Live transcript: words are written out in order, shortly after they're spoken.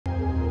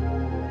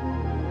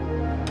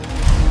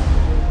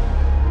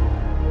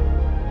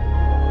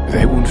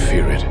They won't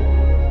fear it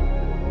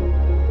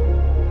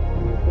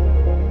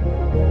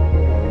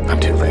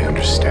until they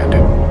understand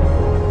it.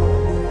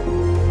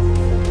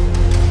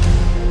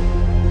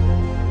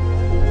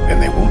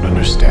 And they won't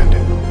understand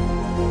it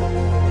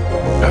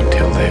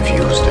until they've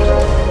used it.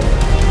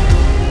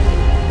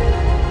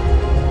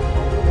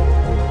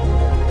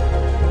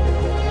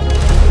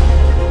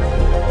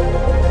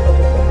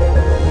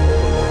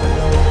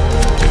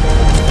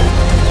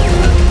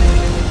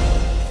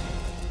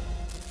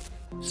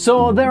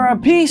 So there are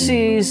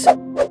PCs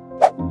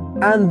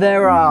and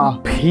there are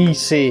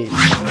PCs.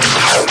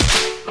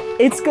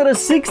 It's got a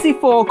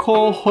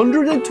 64-core,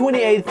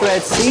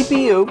 128-thread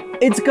CPU.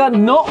 It's got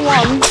not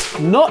one,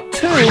 not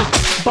two,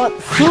 but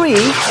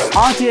three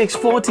RTX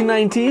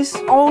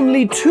 4090s,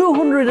 only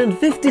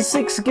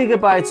 256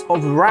 gigabytes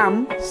of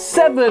RAM,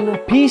 7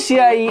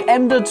 PCIe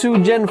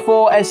M.2 Gen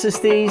 4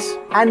 SSDs,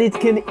 and it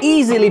can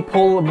easily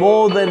pull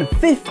more than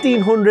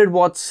 1500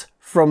 watts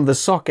from the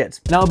socket.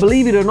 Now,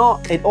 believe it or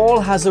not, it all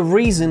has a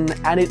reason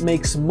and it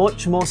makes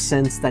much more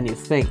sense than you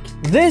think.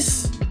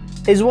 This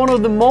is one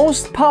of the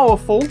most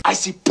powerful, I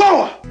see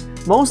power,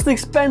 most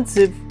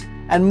expensive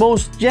and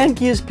most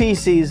jankiest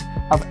PCs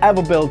I've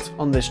ever built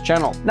on this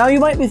channel. Now you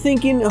might be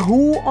thinking,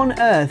 who on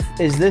earth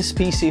is this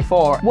PC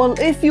for? Well,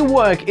 if you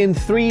work in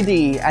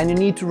 3D and you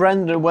need to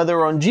render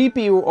whether on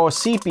GPU or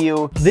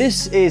CPU,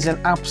 this is an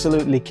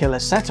absolutely killer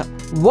setup.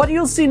 What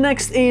you'll see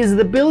next is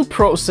the build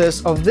process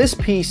of this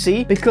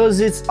PC, because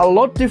it's a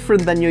lot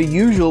different than your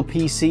usual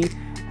PC.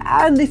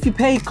 And if you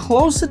pay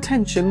close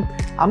attention,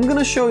 I'm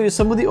gonna show you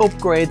some of the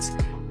upgrades,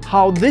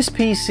 how this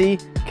PC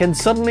can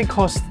suddenly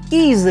cost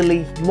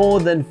easily more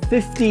than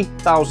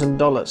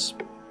 $50,000.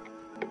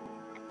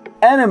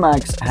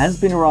 NMax has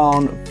been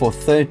around for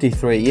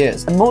 33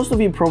 years, and most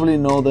of you probably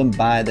know them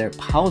by their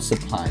power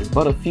supplies,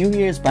 but a few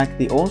years back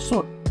they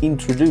also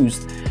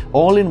introduced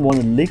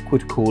all-in-one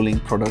liquid cooling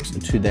products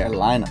to their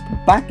lineup.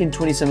 Back in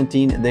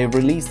 2017, they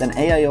released an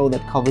AIO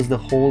that covers the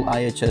whole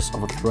IHS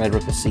of a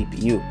threadripper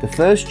CPU. The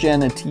first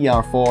gen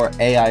TR4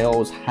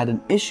 AIOs had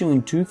an issue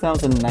in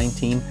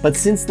 2019, but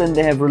since then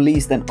they have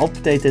released an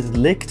updated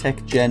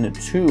LickTech Gen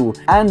 2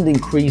 and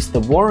increased the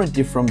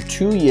warranty from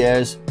 2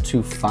 years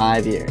to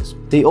 5 years.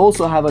 They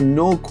also have a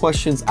no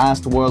questions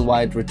asked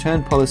worldwide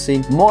return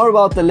policy. More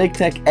about the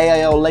LickTech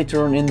AIO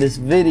later on in this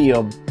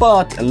video,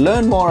 but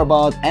learn more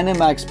about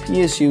NMax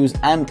PSUs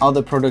and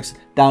other products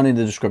down in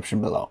the description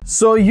below.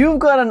 So you've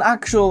got an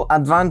actual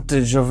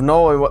advantage of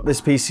knowing what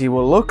this PC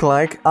will look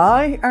like.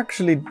 I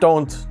actually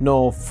don't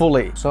know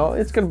fully, so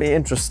it's gonna be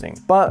interesting.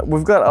 But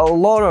we've got a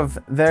lot of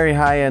very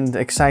high-end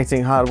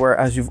exciting hardware,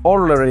 as you've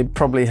already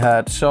probably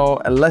heard, so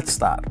let's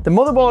start. The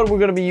motherboard we're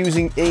gonna be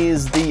using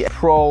is the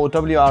Pro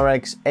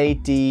WRX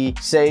 80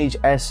 Sage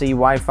SE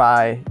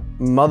Wi-Fi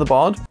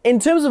motherboard. In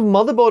terms of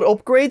motherboard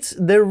upgrades,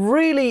 there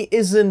really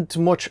isn't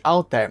much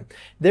out there.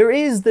 There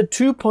is the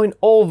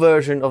 2.0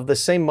 version of the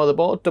same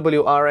motherboard,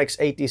 WRX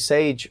 80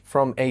 Sage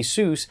from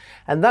ASUS,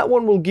 and that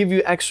one will give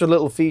you extra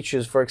little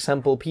features, for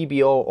example,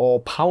 PBO or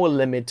power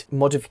limit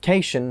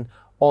modification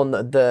on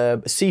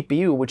the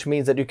CPU, which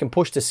means that you can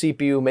push the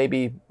CPU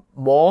maybe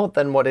more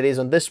than what it is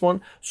on this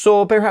one,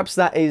 so perhaps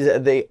that is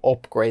the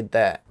upgrade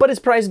there. But it's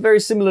priced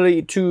very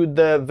similarly to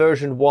the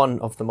version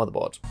 1 of the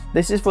motherboard.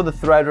 This is for the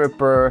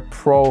Threadripper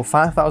Pro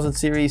 5000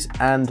 series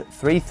and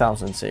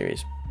 3000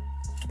 series.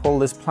 Pull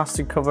this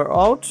plastic cover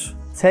out.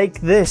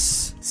 Take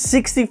this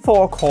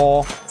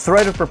 64-core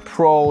Threadripper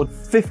Pro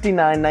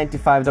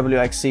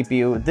 5995WX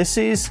CPU. This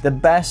is the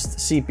best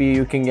CPU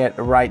you can get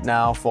right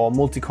now for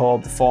multi-core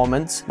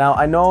performance. Now,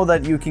 I know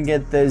that you can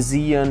get the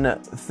Xeon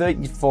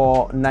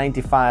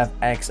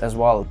 3495X as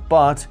well,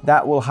 but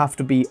that will have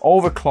to be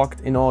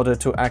overclocked in order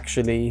to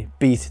actually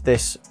beat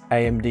this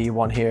AMD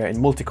one here in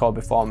multi-core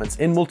performance.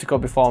 In multi-core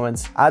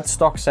performance, at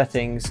stock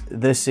settings,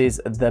 this is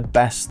the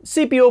best.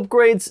 CPU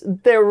upgrades,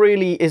 there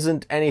really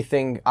isn't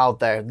anything out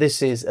there.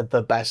 This is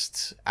the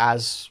best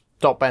as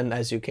top end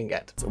as you can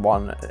get.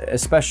 One,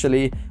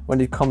 especially when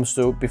it comes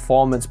to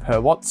performance per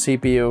watt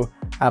CPU,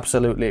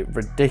 absolutely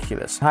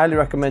ridiculous. Highly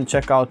recommend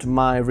check out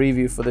my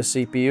review for the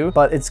CPU,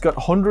 but it's got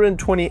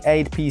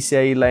 128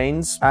 PCIe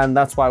lanes, and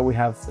that's why we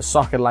have a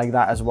socket like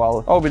that as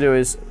well. All we do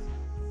is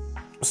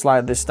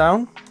slide this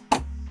down,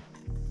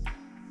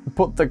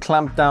 put the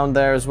clamp down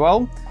there as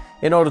well.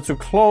 In order to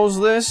close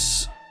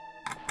this,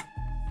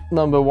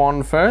 number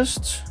 1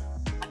 first,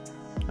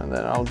 and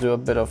then I'll do a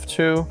bit of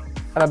 2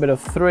 and a bit of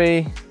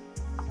 3.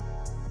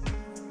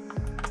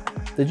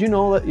 Did you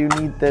know that you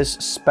need this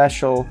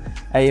special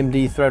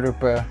AMD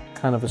Threadripper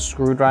kind of a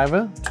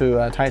screwdriver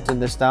to tighten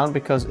this down,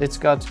 because it's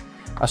got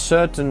a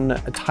certain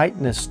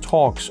tightness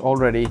torques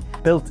already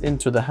built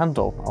into the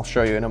handle. I'll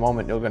show you in a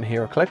moment. You're going to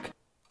hear a click.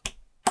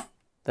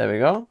 There we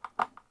go.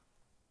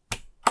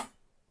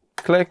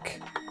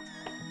 Click,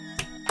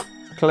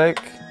 click.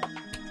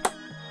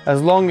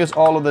 As long as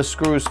all of the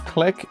screws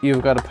click,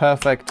 you've got a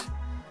perfect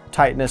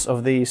tightness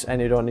of these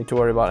and you don't need to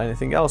worry about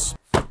anything else.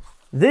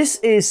 This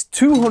is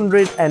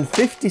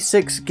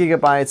 256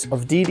 gigabytes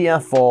of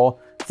DDR4,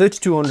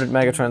 3200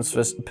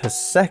 megatransfers per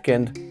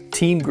second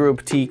Team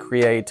Group T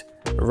Create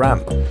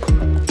RAM.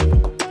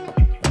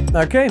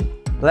 Okay,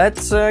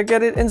 let's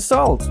get it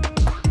installed.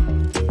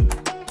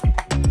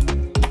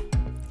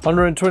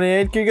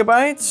 128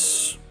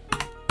 gigabytes.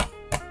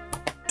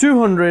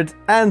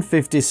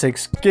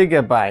 256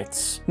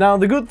 gigabytes. Now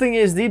the good thing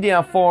is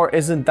DDR4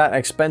 isn't that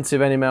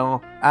expensive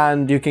anymore,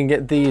 and you can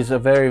get these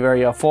very,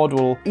 very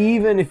affordable.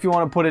 Even if you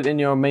want to put it in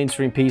your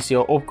mainstream PC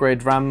or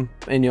upgrade RAM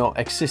in your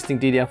existing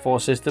DDR4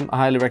 system, I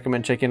highly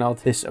recommend checking out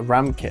this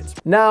RAM kit.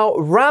 Now,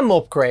 RAM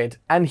upgrade,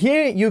 and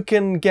here you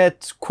can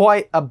get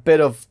quite a bit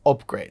of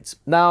upgrades.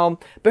 Now,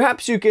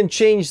 perhaps you can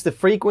change the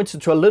frequency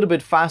to a little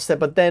bit faster,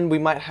 but then we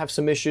might have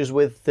some issues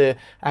with the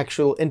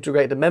actual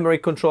integrated memory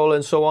controller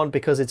and so on,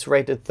 because it's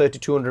rated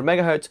 3200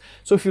 megahertz.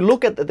 So if you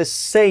look at the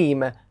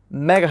same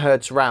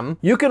megahertz RAM,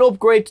 you can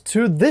upgrade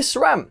to this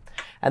RAM,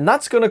 and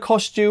that's going to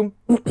cost you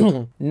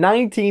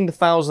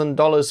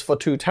 $19,000 for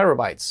 2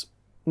 terabytes.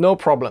 No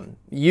problem.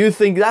 You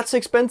think that's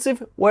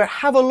expensive? Well,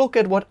 have a look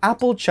at what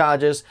Apple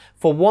charges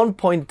for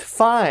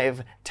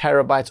 1.5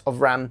 terabytes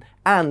of RAM,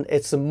 and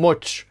it's a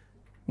much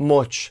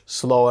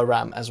slower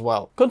RAM as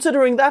well.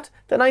 Considering that,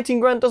 the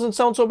 19 grand doesn't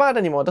sound so bad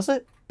anymore, does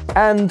it?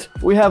 And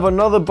we have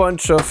another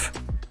bunch of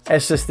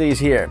SSDs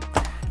here.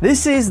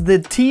 This is the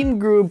Team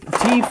Group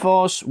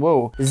T-Force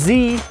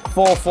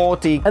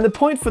Z440, and the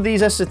point for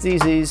these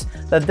SSDs is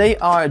that they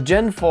are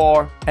Gen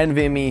 4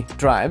 NVMe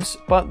drives,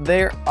 but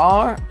there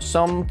are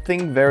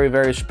something very,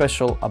 very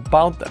special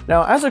about them.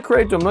 Now, as a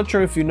creator, I'm not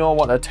sure if you know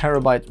what a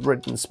terabyte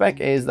written spec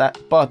is,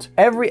 but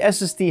every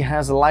SSD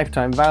has a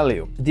lifetime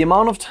value. The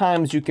amount of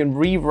times you can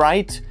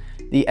rewrite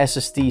the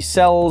SSD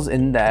cells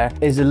in there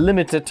is a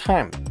limited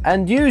time.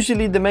 And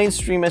usually the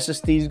mainstream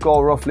SSDs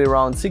go roughly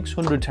around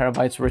 600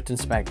 terabytes written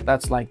spec.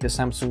 That's like the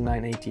Samsung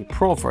 980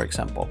 Pro, for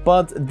example.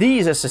 But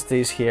these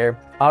SSDs here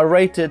are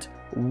rated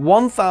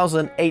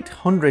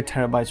 1,800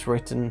 terabytes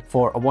written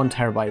for a 1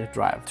 terabyte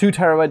drive. 2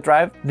 terabyte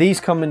drive, these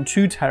come in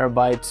 2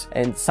 terabytes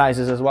in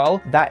sizes as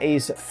well. That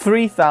is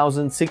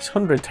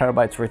 3,600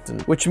 terabytes written,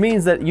 which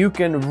means that you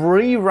can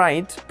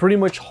rewrite pretty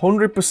much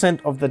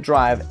 100% of the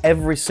drive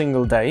every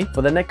single day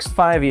for the next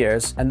 5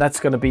 years, and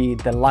that's going to be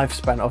the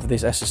lifespan of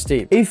this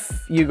SSD.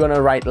 If you're going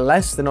to write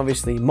less, then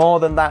obviously more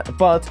than that,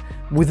 but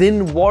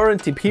within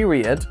warranty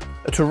period,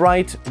 to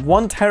write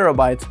 1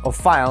 terabyte of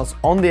files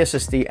on the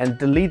SSD and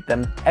delete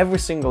them every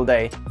single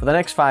day for the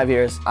next 5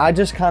 years, I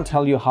just can't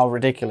tell you how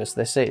ridiculous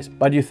this is.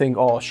 But you think,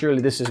 oh,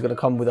 surely this is going to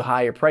come with a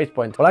higher price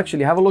point. Well,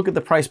 actually, have a look at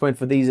the price point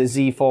for these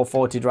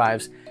Z440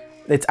 drives.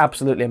 It's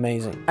absolutely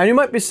amazing. And you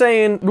might be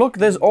saying, look,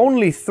 there's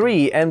only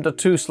 3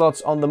 M.2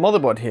 slots on the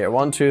motherboard here.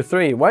 1, 2,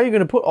 3. Why are you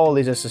going to put all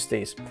these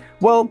SSDs?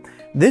 Well,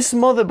 this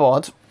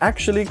motherboard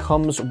actually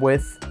comes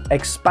with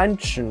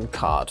expansion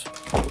card.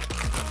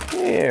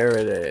 Here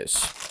it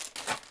is.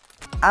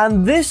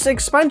 And this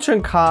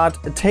expansion card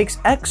takes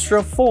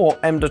extra 4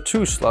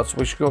 M.2 slots,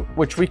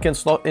 which we can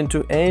slot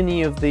into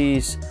any of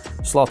these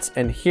slots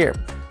in here.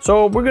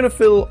 So we're going to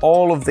fill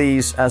all of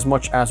these as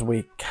much as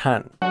we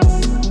can.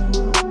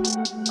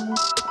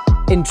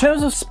 In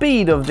terms of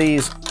speed of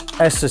these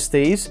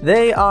SSDs,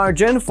 they are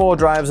Gen 4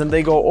 drives and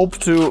they go up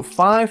to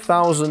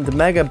 5,000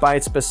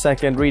 megabytes per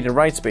second read and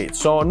write speed.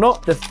 So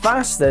not the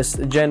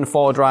fastest Gen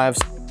 4 drives,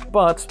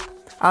 but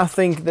I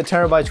think the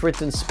terabytes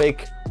written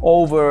spec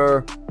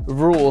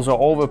overrules or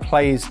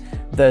overplays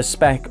the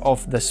spec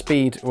of the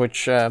speed,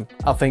 which I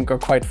think are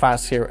quite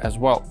fast here as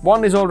well.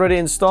 One is already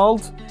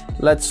installed.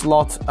 Let's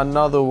slot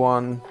another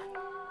one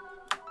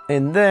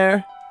in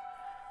there,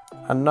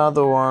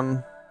 another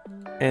one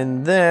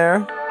in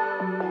there.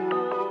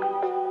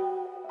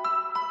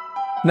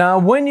 Now,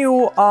 when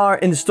you are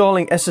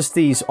installing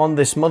SSDs on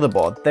this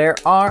motherboard, there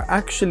are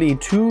actually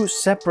 2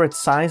 separate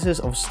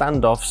sizes of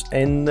standoffs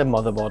in the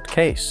motherboard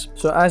case.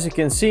 So as you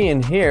can see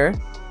in here,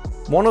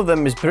 one of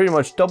them is pretty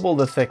much double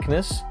the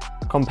thickness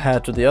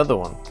compared to the other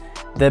one.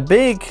 The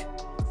big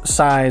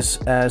size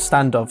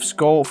standoffs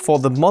go for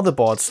the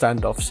motherboard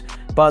standoffs,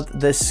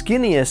 but the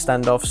skinnier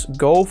standoffs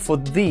go for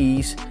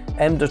these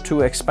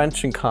M.2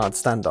 expansion card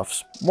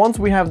standoffs. Once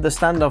we have the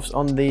standoffs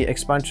on the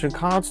expansion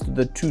cards to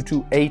the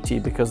 2280,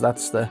 because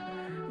that's the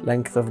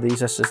length of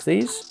these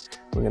SSDs,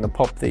 we're going to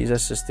pop these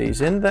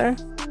SSDs in there.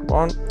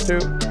 1, 2,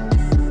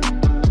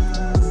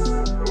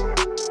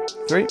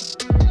 3,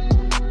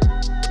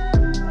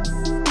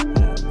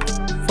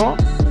 4.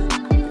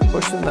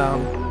 Push them down.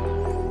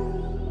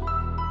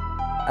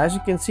 As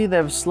you can see,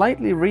 they've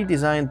slightly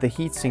redesigned the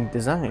heatsink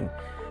design.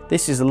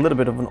 This is a little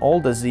bit of an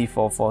older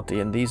Z440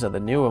 and these are the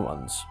newer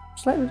ones.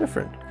 Slightly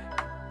different.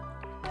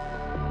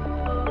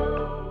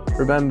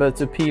 Remember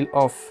to peel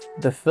off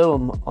the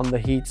film on the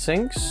heat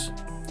sinks,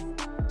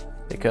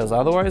 because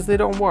otherwise they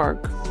don't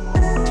work.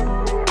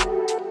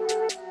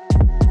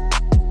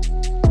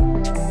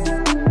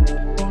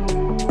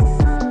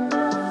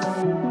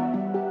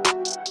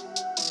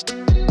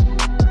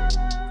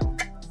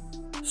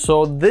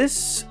 So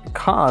this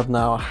card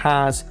now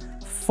has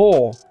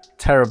 4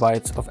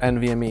 terabytes of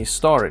NVMe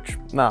storage.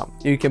 Now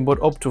you can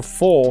put up to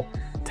 4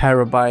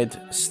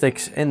 terabyte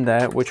sticks in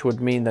there, which would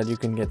mean that you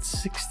can get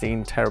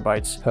 16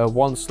 terabytes per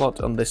one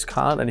slot on this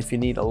card. And if you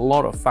need a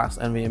lot of fast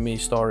NVMe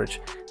storage,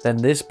 then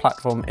this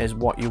platform is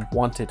what you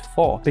want it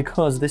for,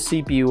 because this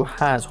CPU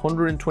has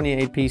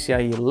 128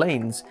 PCIe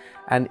lanes,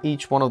 and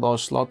each one of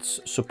those slots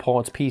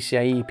supports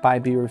PCIe by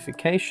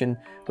verification,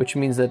 which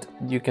means that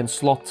you can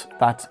slot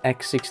that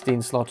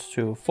X16 slot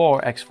to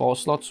 4 X4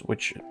 slots,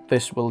 which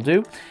this will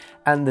do.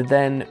 And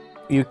then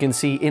you can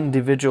see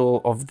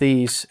individual of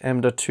these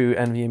M.2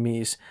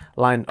 NVMe's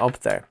lined up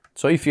there.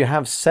 So if you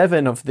have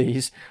 7 of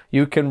these,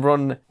 you can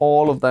run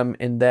all of them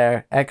in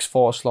their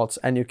X4 slots,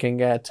 and you can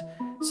get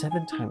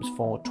 7 times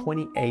 4,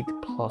 28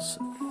 plus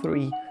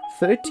 3,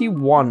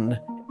 31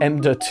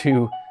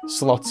 M.2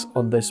 slots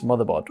on this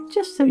motherboard,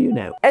 just so you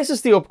know.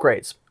 SSD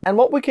upgrades. And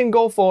what we can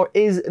go for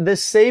is the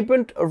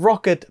Sabrent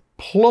Rocket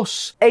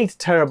Plus 8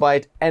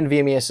 terabyte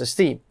NVMe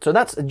SSD. So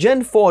that's a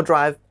Gen 4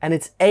 drive, and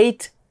it's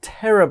 8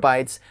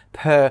 terabytes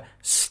per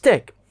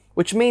stick,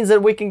 which means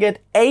that we can get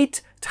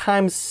 8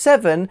 times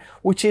 7,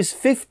 which is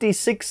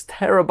 56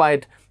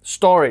 terabyte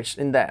storage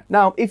in there.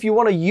 Now, if you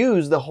want to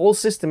use the whole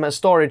system as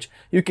storage,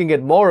 you can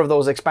get more of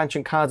those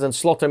expansion cards and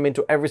slot them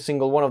into every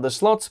single one of the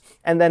slots,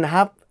 and then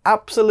have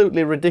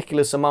absolutely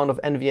ridiculous amount of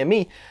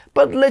NVMe.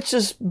 But let's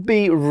just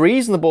be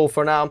reasonable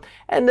for now,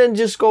 and then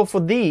just go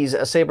for these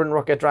Sabrent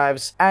Rocket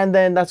drives, and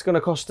then that's going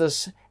to cost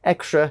us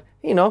extra,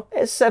 you know,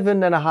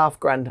 $7.5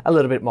 grand, a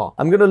little bit more.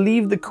 I'm going to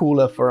leave the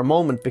cooler for a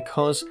moment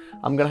because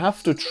I'm going to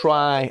have to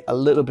try a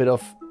little bit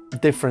of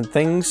different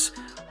things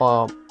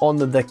on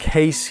the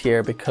case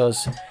here,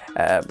 because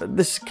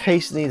this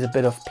case needs a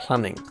bit of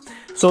planning.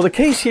 So the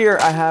case here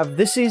I have,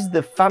 this is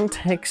the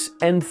Phanteks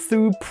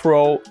Enthoo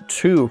Pro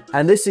 2,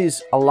 and this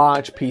is a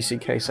large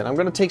PC case, and I'm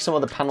going to take some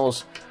of the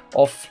panels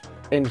off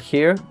in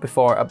here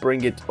before I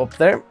bring it up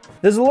there.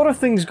 There's a lot of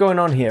things going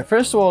on here.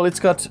 First of all, it's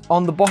got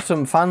on the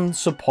bottom fan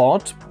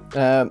support.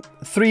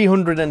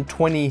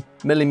 320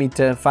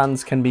 millimeter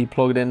fans can be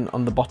plugged in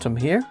on the bottom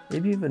here,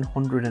 maybe even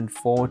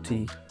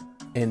 140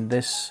 in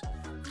this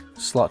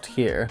slot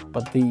here,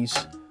 but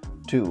these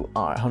two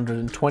are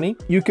 120.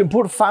 You can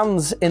put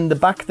fans in the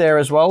back there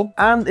as well,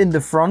 and in the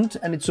front,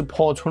 and it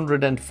supports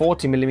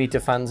 140 millimeter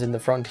fans in the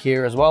front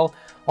here as well.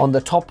 On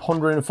the top,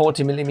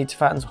 140 millimeter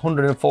fans,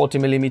 140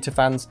 millimeter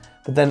fans,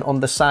 but then on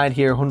the side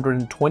here,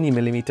 120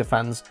 millimeter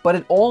fans. But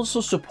it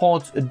also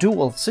supports a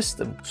dual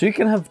system, so you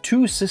can have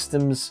 2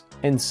 systems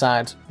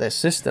inside this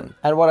system.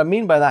 And what I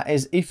mean by that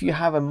is, if you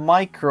have a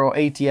micro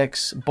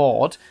ATX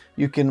board,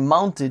 you can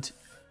mount it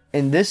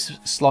in this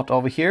slot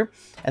over here,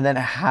 and then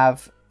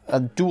have a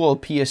dual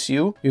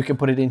PSU. You can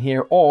put it in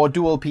here, or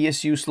dual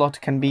PSU slot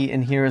can be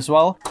in here as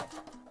well.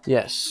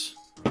 Yes.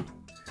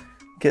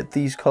 Get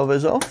these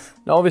covers off.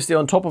 Now, obviously,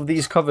 on top of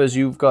these covers,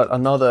 you've got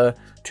another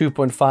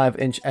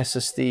 2.5-inch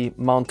SSD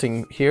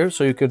mounting here.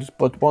 So you could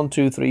put 1,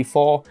 2, 3,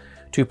 4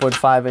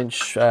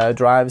 2.5-inch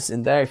drives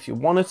in there if you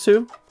wanted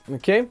to.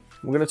 Okay,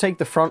 we're gonna take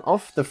the front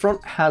off. The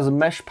front has a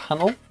mesh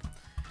panel,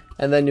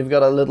 and then you've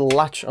got a little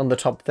latch on the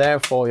top there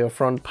for your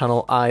front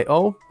panel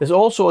I/O. There's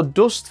also a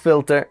dust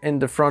filter in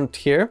the front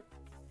here.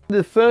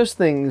 The first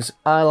things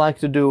I like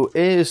to do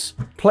is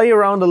play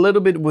around a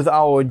little bit with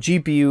our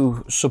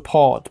GPU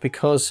support,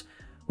 because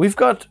we've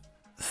got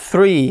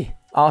 3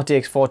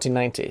 RTX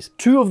 4090s.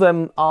 2 of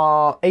them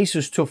are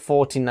Asus TUF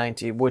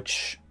 4090,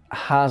 which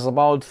has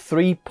about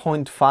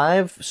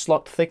 3.5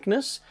 slot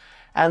thickness.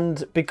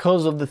 And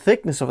because of the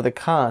thickness of the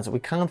cards, we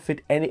can't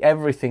fit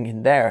everything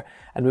in there,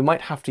 and we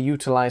might have to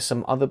utilize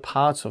some other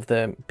parts of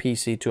the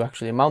PC to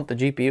actually mount the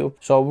GPU.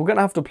 So we're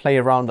gonna have to play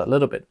around a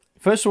little bit.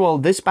 First of all,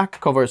 this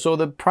back cover, so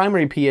the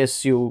primary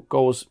PSU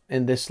goes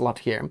in this slot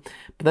here,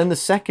 but then the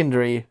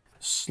secondary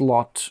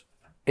slot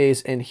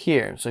is in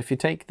here. So if you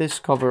take this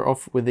cover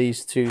off with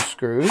these 2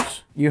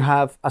 screws, you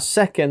have a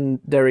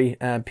secondary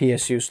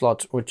PSU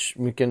slot, which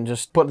we can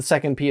just put the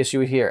second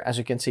PSU here, as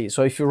you can see.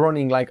 So if you're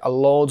running like a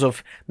loads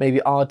of maybe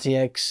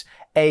RTX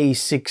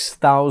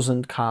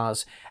A6000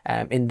 cards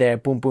in there,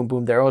 boom, boom,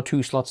 boom, they're all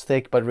 2 slots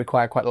thick, but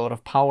require quite a lot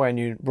of power, and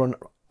you run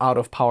out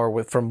of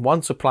power from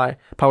one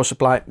power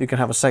supply, you can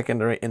have a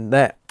secondary in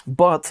there.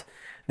 But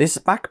this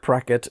back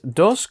bracket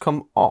does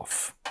come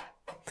off,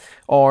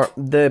 or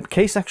the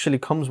case actually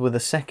comes with a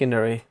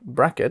secondary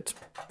bracket,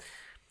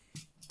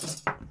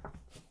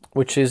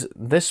 which is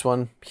this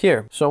one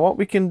here. So what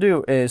we can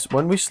do is,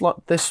 when we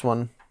slot this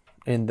one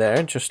in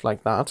there, just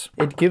like that,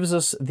 it gives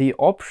us the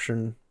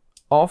option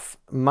of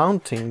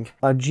mounting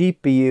a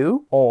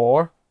GPU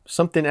or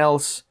something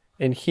else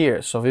in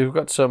here. So we've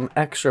got some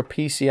extra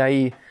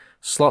PCIe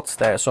slots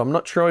there. So I'm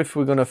not sure if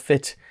we're gonna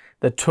fit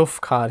the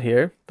TUF card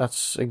here.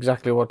 That's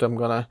exactly what I'm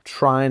gonna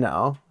try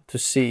now to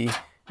see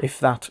if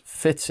that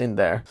fits in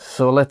there.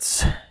 So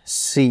let's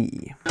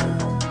see.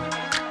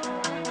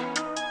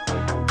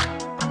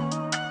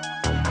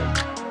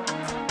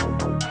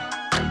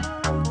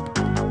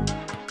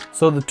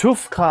 So the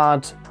TUF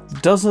card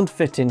doesn't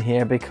fit in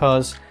here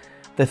because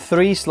the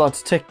 3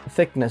 slots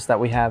thickness that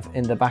we have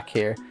in the back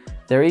here,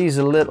 there is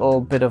a little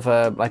bit of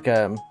a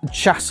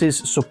chassis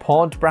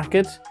support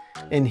bracket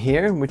in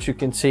here, which you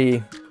can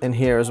see in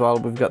here as well.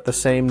 We've got the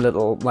same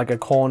little, like a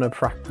corner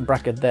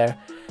bracket there,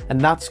 and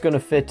that's gonna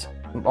fit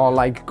or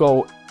like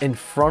go in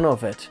front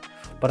of it.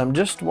 But I'm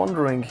just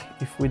wondering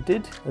if we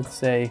did, let's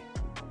say,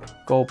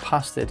 go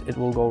past it, it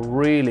will go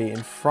really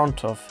in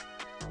front of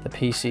the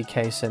PC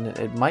case, and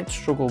it might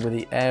struggle with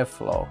the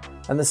airflow.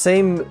 And the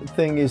same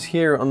thing is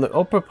here on the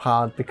upper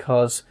part,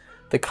 because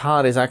the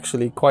card is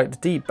actually quite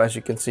deep. As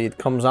you can see, it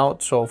comes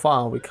out so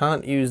far. We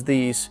can't use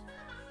these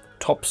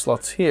top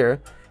slots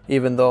here,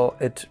 even though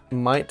it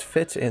might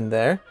fit in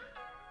there.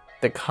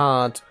 The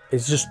card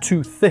is just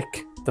too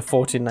thick, the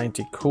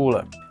 1490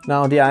 cooler.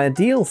 Now, the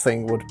ideal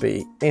thing would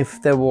be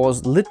if there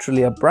was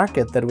literally a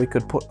bracket that we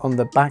could put on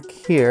the back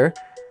here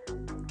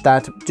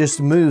that just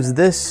moves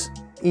this,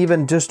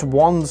 even just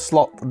one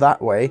slot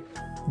that way,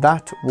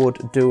 that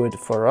would do it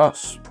for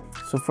us.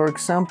 So for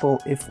example,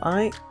 if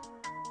I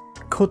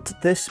cut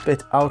this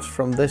bit out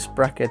from this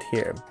bracket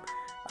here,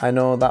 I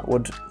know that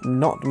would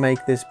not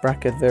make this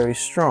bracket very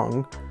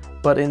strong,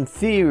 but in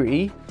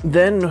theory,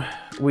 then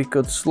we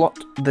could slot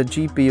the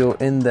GPU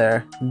in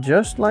there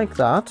just like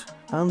that,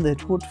 and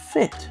it would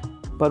fit.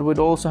 But we'd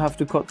also have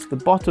to cut the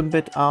bottom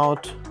bit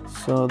out,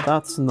 so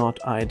that's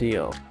not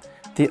ideal.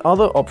 The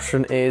other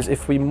option is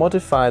if we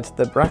modified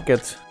the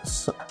bracket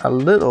a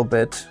little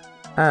bit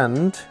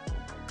and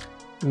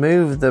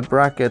move the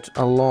bracket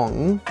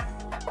along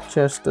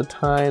just a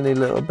tiny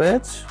little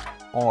bit,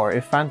 or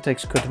if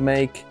Phanteks could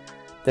make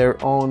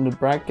their own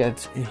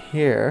bracket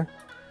here.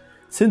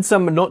 Since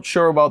I'm not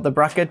sure about the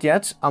bracket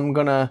yet, I'm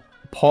gonna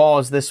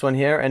pause this one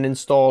here and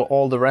install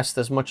all the rest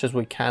as much as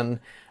we can,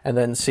 and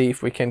then see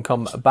if we can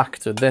come back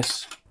to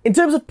this. In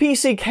terms of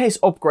PC case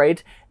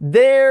upgrade,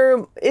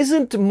 there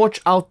isn't much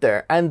out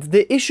there, and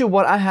the issue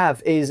what I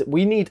have is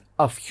we need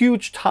a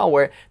huge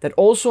tower that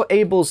also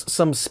enables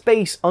some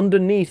space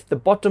underneath the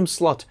bottom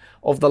slot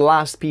of the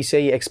last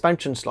PCIe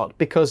expansion slot,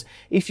 because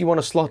if you want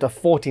to slot a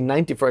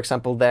 1490, for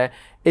example, there,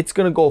 it's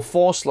going to go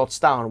 4 slots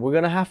down. We're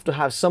going to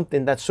have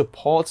something that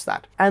supports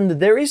that. And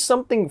there is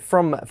something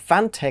from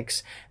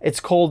Phanteks, it's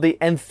called the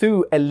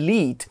Enthoo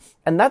Elite,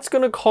 and that's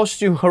going to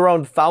cost you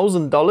around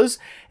 $1,000.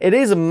 It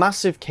is a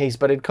massive case,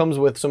 but it comes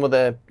with some of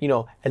the, you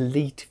know,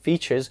 elite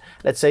features,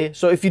 let's say.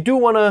 So if you do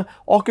want to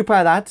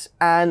occupy that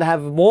and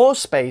have more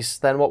space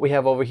than what we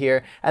have over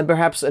here, and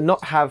perhaps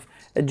not have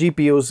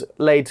GPUs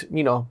laid,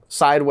 you know,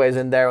 sideways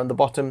in there on the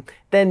bottom,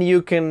 then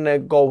you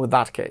can go with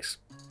that case.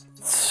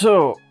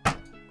 So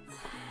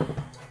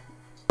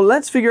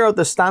let's figure out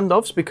the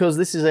standoffs, because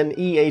this is an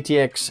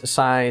E80X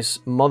size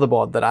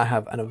motherboard that I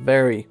have, and a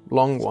very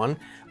long one.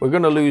 We're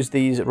going to lose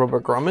these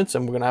rubber grommets,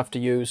 and we're going to have to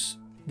use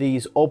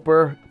these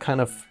upper kind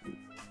of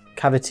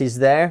cavities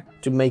there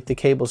to make the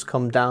cables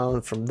come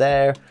down from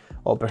there,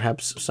 or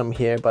perhaps some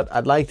here, but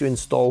I'd like to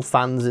install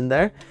fans in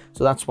there,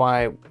 so that's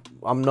why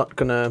I'm not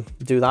gonna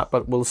do that.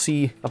 But we'll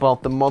see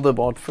about the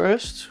motherboard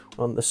first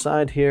on the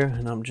side here,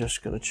 and I'm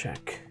just gonna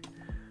check.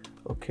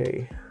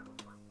 Okay,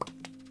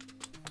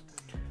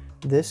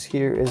 this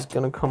here is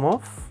gonna come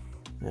off,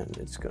 and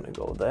it's gonna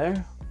go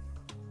there.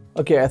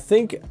 Okay, I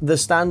think the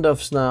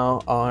standoffs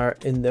now are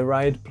in the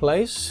right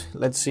place.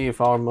 Let's see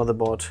if our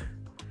motherboard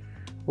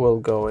will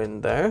go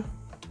in there.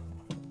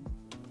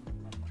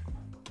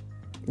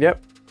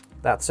 Yep,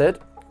 that's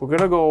it. We're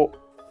gonna go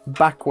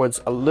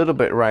backwards a little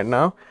bit right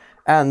now,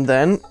 and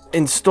then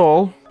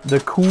install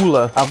the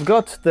cooler. I've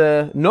got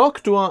the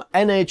Noctua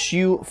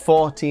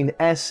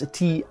NHU14S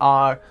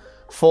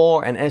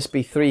TR4 and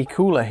SP3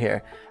 cooler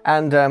here,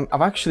 and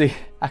I've actually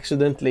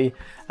accidentally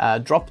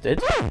dropped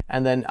it,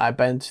 and then I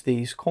bent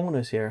these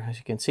corners here, as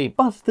you can see.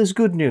 But there's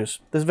good news.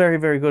 There's very,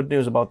 very good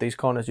news about these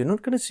corners. You're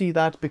not going to see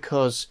that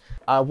because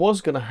I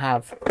was going to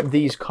have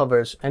these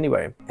covers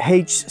anyway.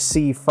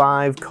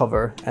 HC5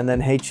 cover and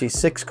then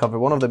HC6 cover.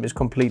 One of them is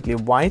completely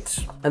white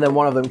and then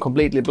one of them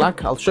completely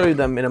black. I'll show you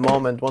them in a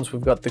moment once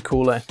we've got the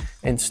cooler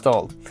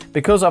installed.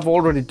 Because I've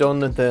already done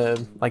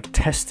the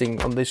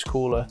testing on this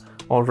cooler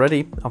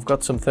already, I've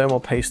got some thermal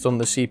paste on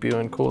the CPU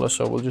and cooler,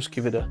 so we'll just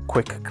give it a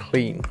quick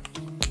clean.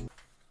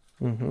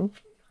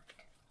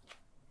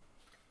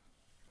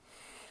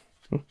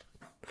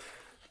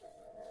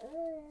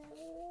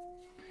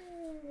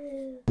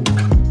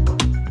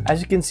 As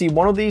you can see,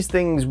 one of these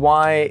things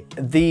why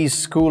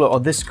this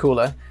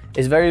cooler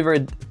is very,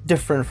 very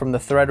different from the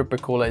threadripper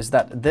cooler is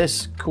that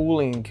this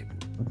cooling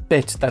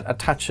bit that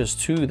attaches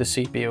to the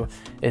CPU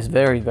is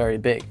very, very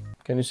big.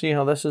 Can you see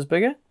how this is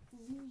bigger?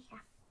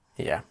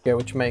 Yeah,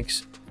 which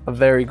makes a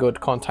very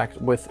good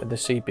contact with the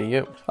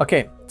CPU.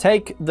 Okay,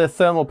 take the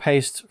thermal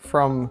paste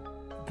from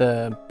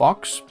the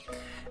box,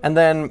 and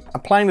then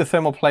applying the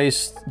thermal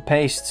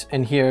paste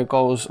in here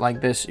goes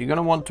like this. You're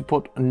gonna want to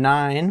put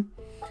 9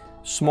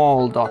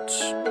 small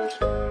dots,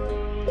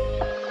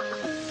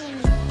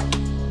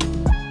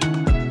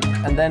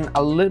 and then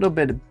a little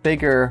bit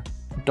bigger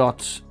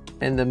dots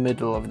in the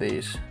middle of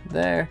these.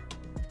 There,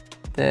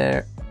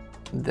 there,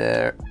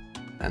 there,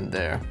 and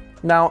there.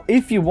 Now,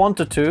 if you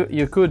wanted to,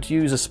 you could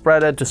use a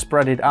spreader to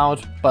spread it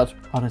out, but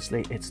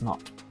honestly, it's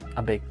not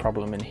a big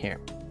problem in here.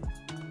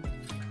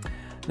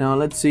 Now,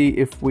 let's see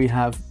if we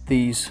have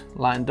these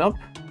lined up.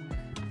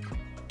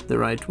 the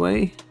right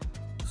way,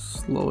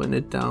 slowing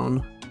it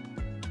down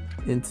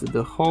into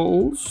the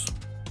holes.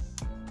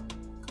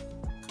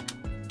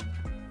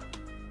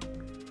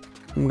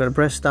 I'm gonna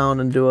press down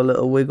and do a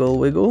little wiggle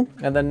wiggle.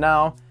 And then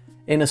now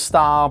in a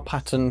star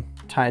pattern,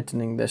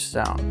 tightening this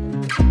down.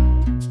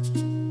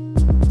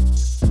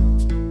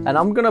 And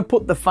I'm gonna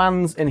put the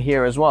fans in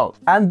here as well.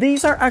 And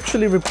these are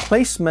actually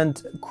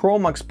replacement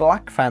Chromax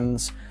black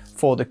fans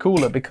for the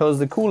cooler, because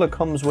the cooler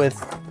comes with,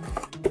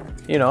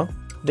 you know,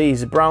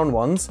 these brown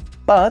ones.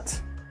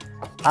 But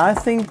I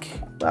think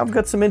I've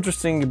got some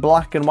interesting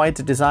black and white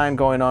design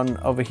going on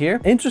over here.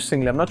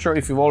 Interestingly, I'm not sure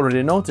if you've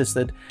already noticed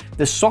that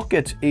the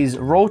socket is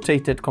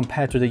rotated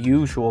compared to the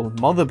usual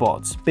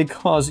motherboards,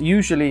 because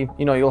usually,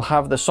 you know, you'll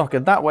have the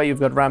socket that way, you've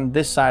got RAM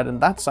this side and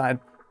that side,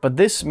 but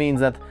this means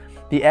that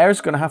the air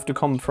is going to have to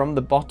come from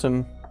the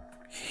bottom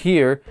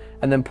here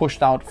and then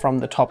pushed out from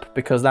the top,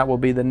 because that will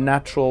be the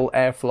natural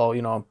airflow,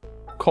 you know,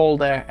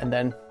 cold air and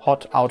then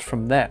hot out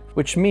from there,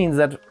 which means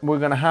that we're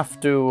gonna have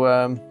to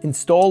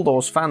install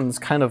those fans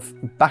kind of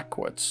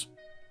backwards.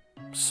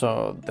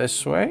 So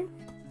this way.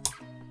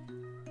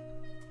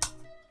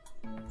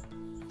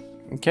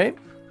 Okay.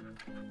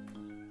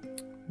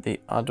 The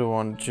other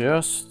one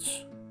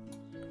just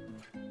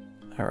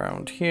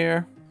around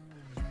here.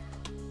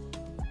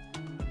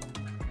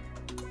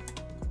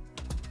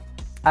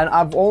 And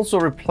I've also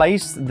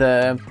replaced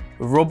the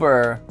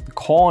rubber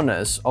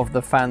corners of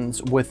the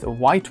fans with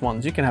white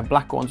ones. You can have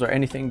black ones or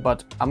anything,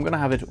 but I'm gonna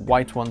have it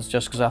white ones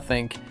just because I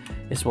think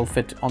this will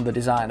fit on the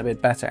design a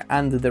bit better.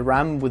 And the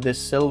RAM with this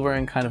silver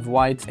and kind of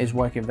white is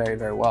working very,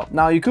 very well.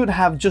 Now you could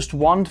have just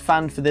one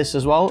fan for this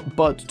as well,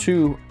 but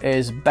two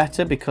is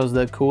better because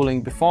the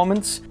cooling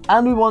performance.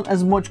 And we want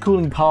as much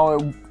cooling power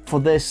for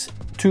this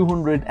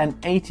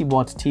 280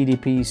 watt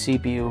TDP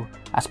CPU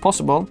as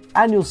possible.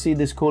 And you'll see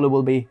this cooler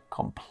will be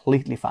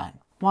completely fine.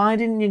 Why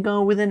didn't you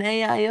go with an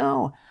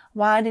AIO?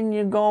 Why didn't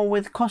you go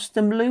with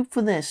custom loop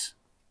for this?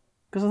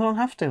 Because I don't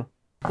have to.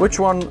 Which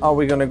one are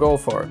we gonna go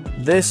for?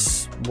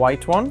 This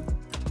white one?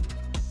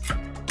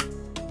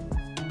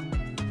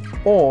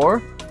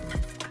 Or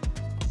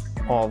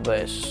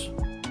this?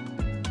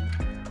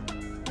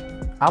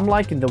 I'm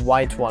liking the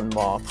white one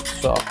more,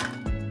 so,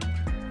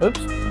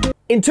 oops.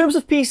 In terms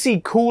of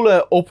PC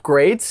cooler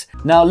upgrades,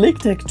 now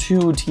LIGTEC 2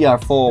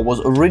 TR4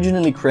 was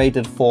originally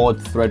created for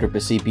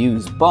threadripper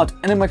CPUs, but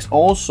NMAX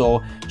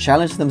also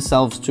challenged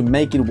themselves to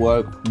make it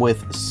work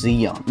with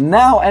Xeon.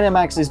 Now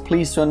NMAX is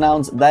pleased to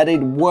announce that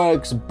it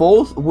works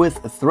both with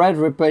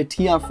threadripper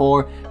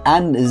TR4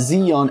 and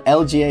Xeon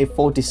LGA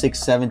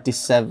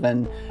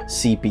 4677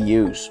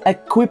 CPUs.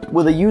 Equipped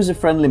with a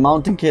user-friendly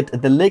mounting kit,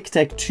 the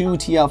LIGTEC 2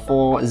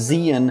 TR4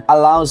 Xeon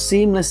allows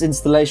seamless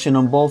installation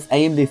on both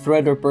AMD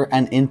Threadripper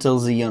and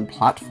Intel Xeon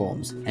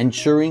platforms,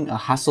 ensuring a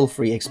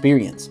hassle-free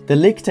experience. The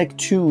LIGTEC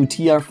 2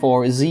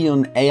 TR4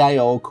 Xeon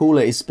AIO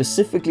cooler is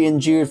specifically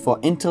engineered for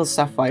Intel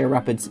Sapphire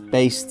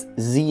Rapids-based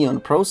Xeon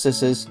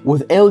processors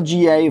with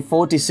LGA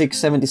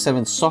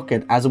 4677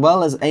 socket, as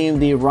well as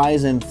AMD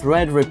Ryzen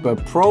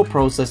Threadripper Pro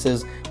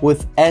processors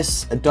with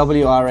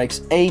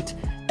SWRX8,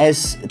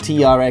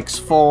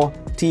 STRX4,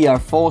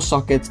 TR4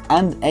 sockets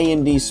and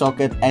AMD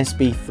socket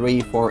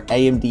SP3 for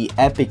AMD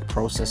EPYC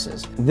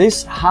processors.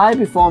 This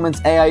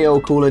high-performance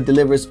AIO cooler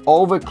delivers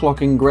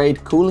overclocking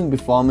grade cooling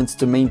performance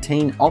to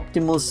maintain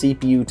optimal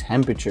CPU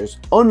temperatures,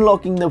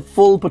 unlocking the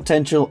full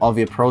potential of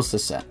your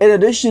processor. In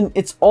addition,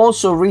 it's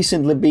also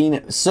recently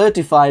been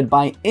certified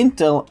by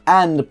Intel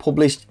and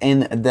published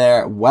in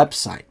their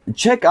website.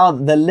 Check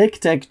out the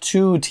LIGTEC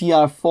 2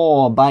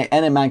 TR4 by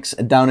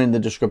NMAX down in the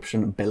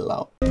description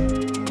below.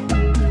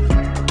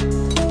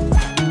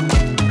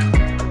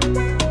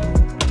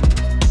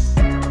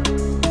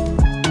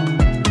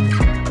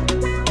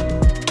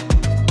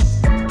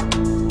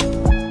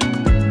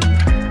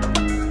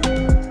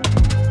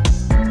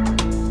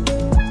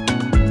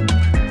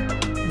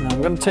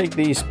 I'm going to take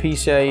these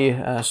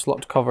PCIe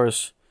slot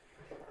covers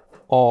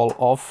all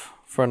off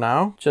for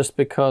now, just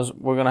because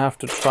we're going to have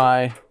to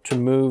try to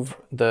move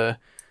the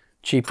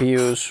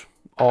GPUs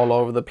all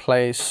over the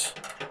place.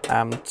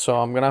 So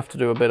I'm going to have to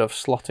do a bit of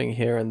slotting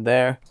here and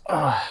there.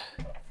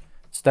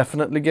 It's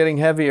definitely getting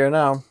heavier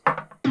now.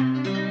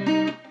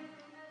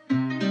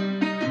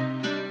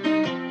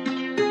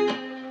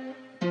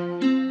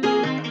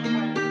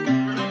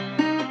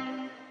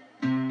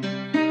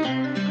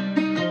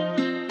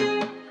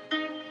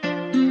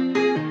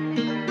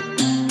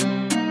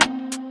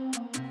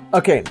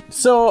 Okay,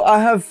 so I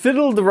have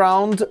fiddled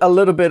around a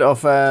little bit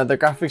of the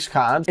graphics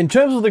card. In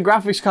terms of the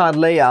graphics card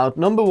layout,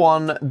 number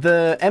one,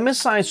 the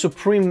MSI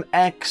Supreme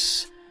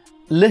X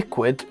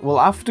Liquid will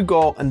have to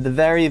go in the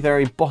very,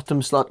 very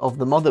bottom slot of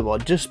the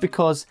motherboard, just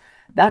because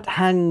that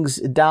hangs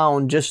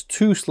down just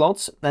 2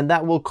 slots and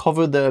that will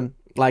cover the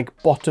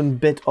bottom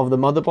bit of the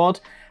motherboard.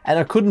 And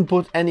I couldn't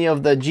put any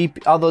of the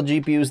other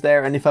GPUs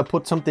there, and if I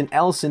put something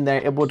else in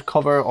there, it would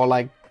cover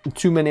or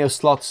too many of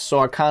slots, so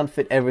I can't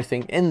fit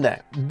everything in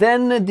there.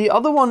 Then the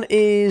other one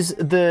is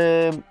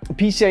the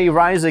PCIe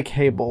riser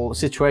cable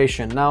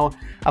situation. Now,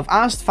 I've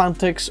asked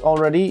Phanteks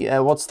already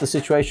what's the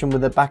situation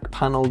with the back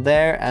panel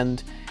there,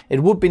 and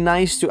It would be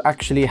nice to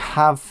actually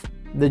have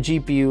the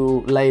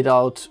GPU laid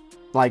out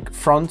like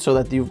front, so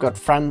that you've got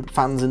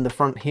fans in the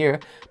front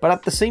here. But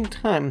at the same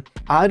time,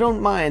 I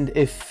don't mind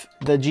if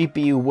the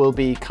GPU will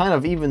be kind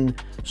of even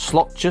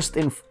slot just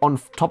on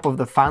top of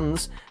the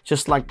fans,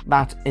 just like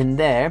that in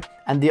there.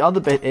 And the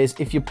other bit is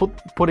if you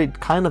put it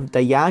kind of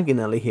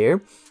diagonally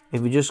here,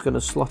 if we're just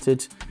gonna slot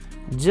it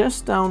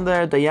just down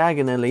there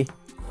diagonally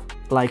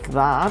like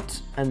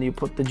that, and you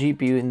put the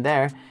GPU in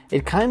there,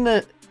 it kind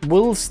of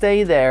will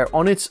stay there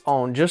on its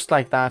own, just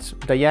like that,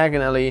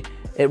 diagonally.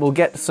 It will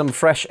get some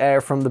fresh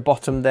air from the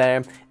bottom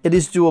there. It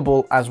is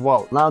doable as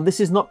well. Now, this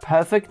is not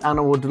perfect, and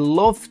I would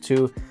love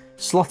to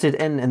slot it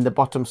in the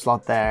bottom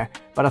slot there,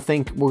 but I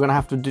think we're gonna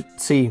have to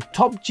see.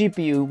 Top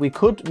GPU, we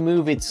could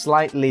move it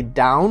slightly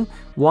down,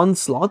 one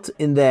slot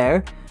in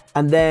there,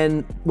 and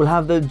then we'll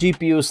have the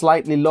GPU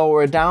slightly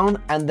lower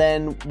down, and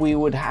then we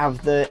would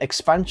have the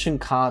expansion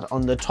card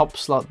on the top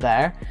slot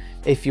there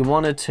if you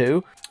wanted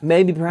to.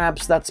 Maybe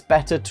perhaps that's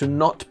better to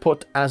not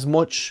put as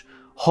much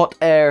hot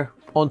air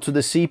onto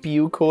the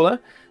CPU cooler,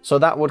 so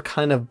that would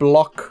kind of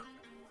block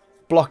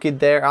it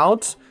there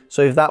out.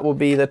 So if that would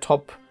be the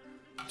top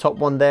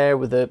one there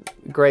with a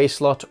gray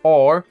slot,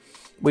 or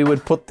we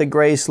would put the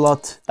gray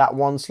slot, that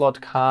one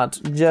slot card,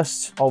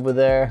 just over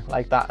there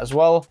like that as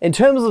well. In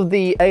terms of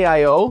the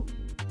AIO,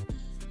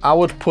 I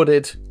would put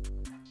it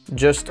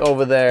just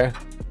over there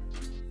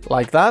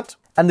like that.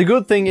 And the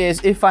good thing is,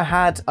 if I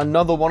had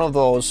another one of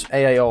those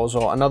AIOs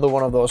or another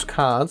one of those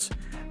cards,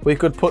 we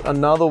could put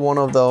another one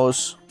of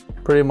those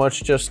pretty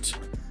much just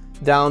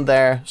down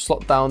there,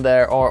 slot down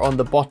there, or on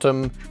the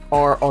bottom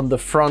or on the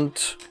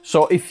front.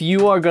 So if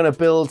you are going to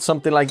build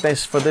something like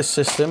this for this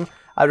system,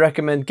 I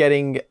recommend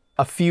getting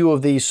a few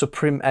of these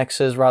Supreme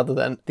X's rather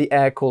than the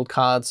air-cooled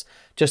cards,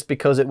 just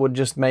because it would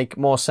just make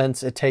more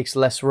sense. It takes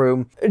less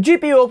room.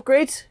 GPU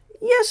upgrades,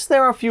 yes,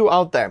 there are a few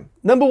out there.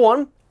 Number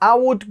one, I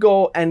would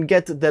go and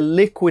get the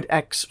Liquid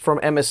X from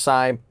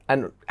MSI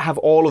and have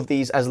all of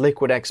these as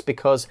Liquid X,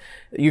 because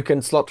you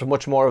can slot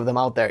much more of them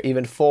out there,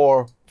 even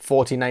for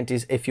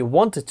 4090s if you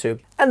wanted to.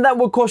 And that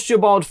will cost you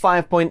about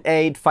 5.8,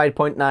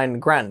 5.9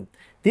 grand.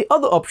 The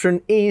other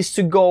option is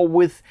to go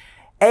with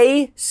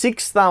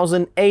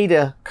A6000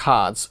 Ada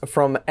cards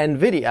from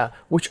NVIDIA,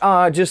 which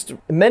are just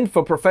meant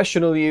for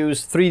professional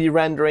use, 3D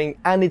rendering,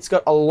 and it's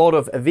got a lot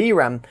of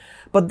VRAM.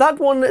 But that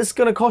one is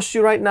going to cost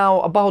you right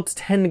now about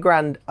 10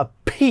 grand a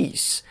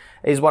piece,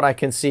 is what I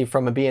can see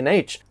from a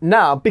B&H.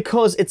 Now,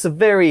 because it's a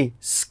very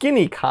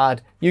skinny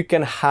card, you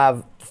can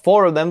have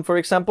 4 of them, for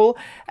example,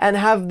 and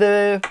have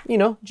the,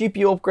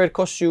 GPU upgrade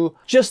cost you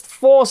just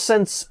 4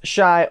 cents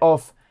shy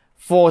of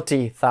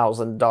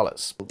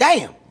 $40,000.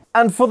 Damn!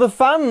 And for the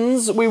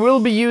fans, we will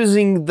be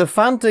using the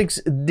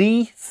Phanteks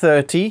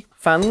D30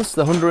 fans,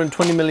 the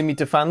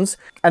 120mm fans,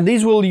 and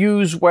these will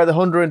use where the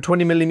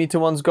 120mm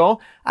ones go.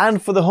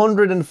 And for the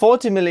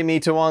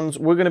 140mm ones,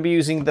 we're going to be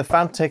using the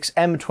Phanteks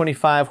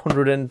M25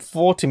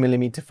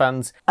 140mm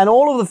fans. And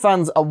all of the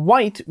fans are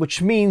white,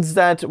 which means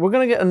that we're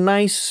going to get a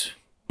nice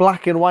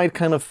black and white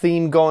kind of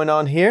theme going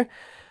on here.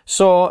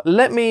 So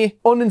let me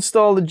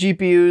uninstall the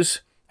GPUs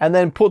and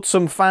then put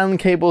some fan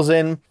cables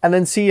in, and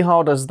then see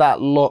how does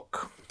that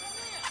look.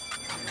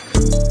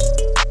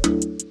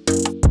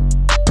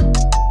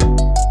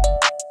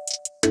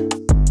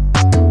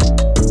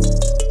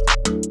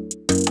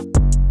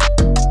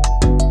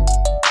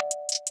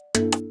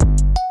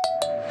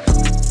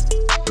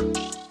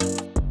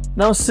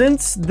 Now,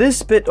 since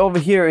this bit over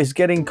here is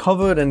getting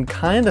covered and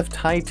kind of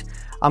tight,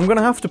 I'm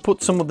gonna have to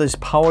put some of these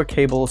power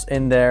cables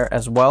in there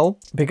as well,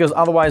 because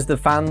otherwise the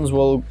fans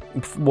will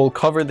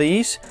cover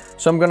these.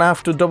 So I'm gonna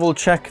have to double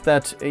check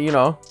that,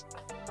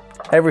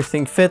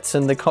 everything fits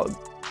and the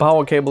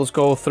power cables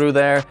go through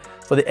there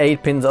for the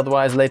 8 pins,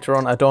 otherwise later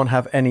on I don't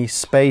have any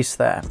space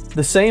there.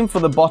 The same for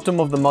the bottom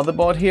of the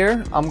motherboard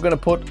here. I'm gonna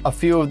put a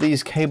few of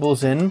these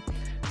cables in,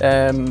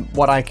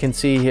 what I can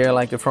see here,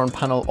 like the front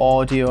panel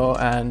audio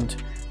and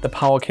the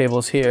power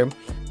cables here,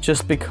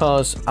 just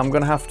because I'm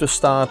gonna have to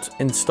start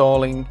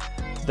installing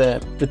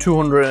the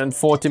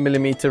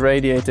 240mm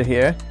radiator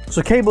here.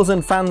 So cables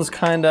and fans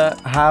kinda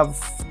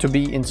have to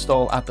be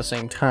installed at the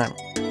same time.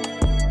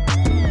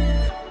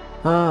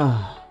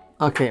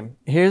 Okay,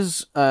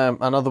 here's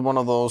another one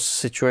of those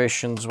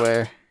situations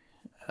where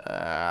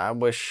I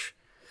wish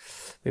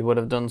we would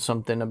have done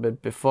something a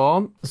bit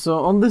before. So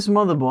on this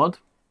motherboard,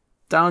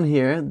 down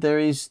here, there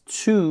is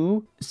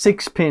 2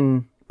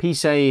 6-pin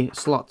PCIe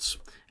slots.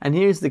 And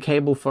here's the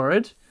cable for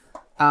it,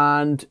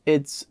 and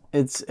it's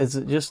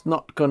just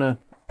not gonna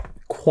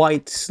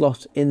quite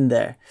slot in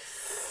there.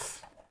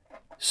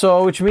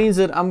 So, which means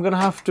that I'm gonna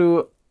have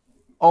to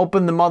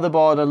open the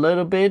motherboard a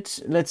little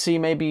bit. Let's see,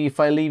 maybe if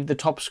I leave the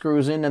top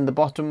screws in and the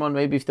bottom one,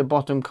 maybe if the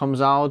bottom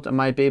comes out, I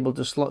might be able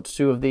to slot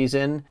 2 of these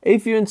in.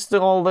 If you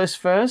install this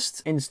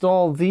first,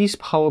 install these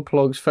power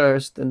plugs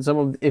first,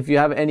 and if you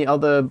have any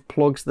other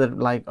plugs that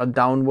like are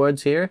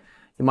downwards here,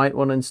 you might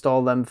want to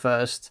install them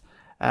first.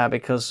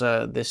 Because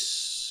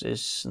this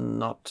is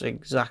not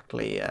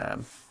exactly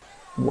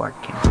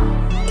working.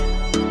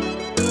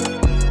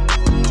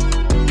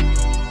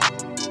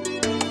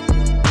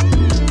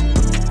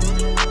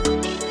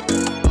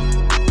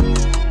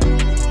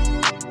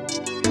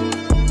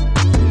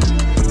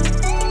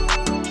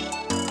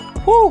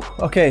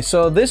 Whew. Okay,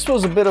 so this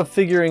was a bit of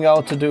figuring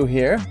out to do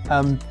here,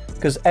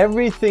 because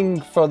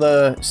everything for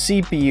the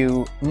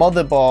CPU,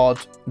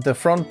 motherboard, the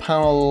front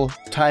panel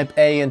type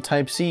A and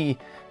type C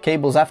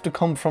cables have to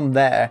come from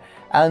there.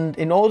 And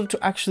in order to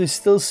actually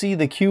still see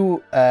the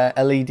Q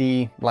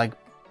LED like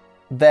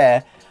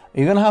there,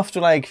 you're gonna have to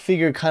like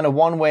figure kind of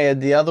one way or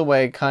the other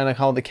way kind of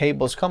how the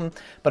cables come.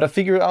 But I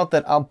figured out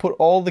that I'll put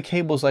all the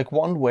cables like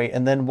one way,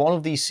 and then one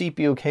of these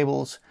CPU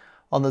cables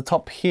on the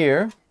top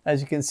here,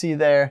 as you can see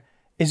there,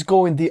 is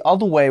going the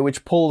other way,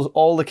 which pulls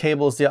all the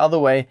cables the other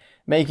way,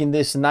 making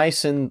this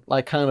nice and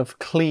like kind of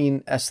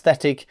clean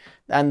aesthetic,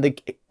 and the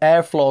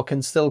airflow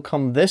can still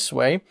come this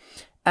way.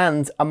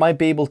 And I might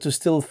be able to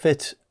still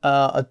fit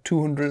a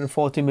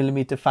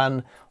 240mm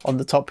fan on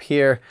the top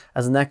here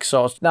as an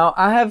exhaust. Now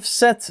I have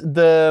set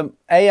the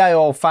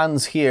AIO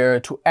fans here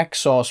to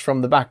exhaust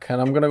from the back,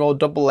 and I'm gonna go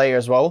double layer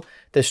as well.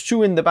 There's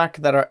two in the back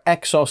that are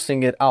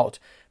exhausting it out,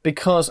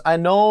 because I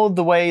know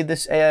the way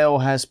this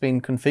AIO has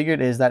been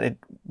configured is that it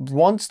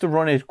wants to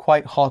run it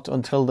quite hot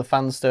until the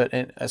fans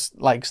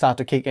start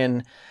to kick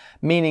in,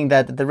 meaning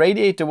that the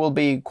radiator will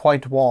be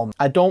quite warm.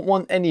 I don't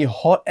want any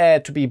hot air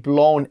to be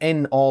blown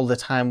in all the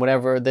time,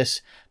 whatever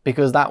this,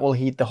 because that will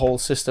heat the whole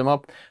system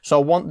up. So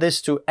I want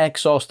this to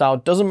exhaust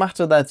out. Doesn't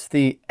matter that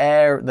the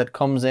air that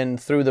comes in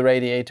through the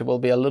radiator will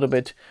be a little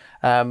bit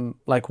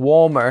like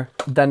warmer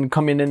than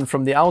coming in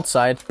from the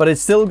outside, but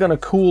it's still gonna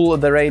cool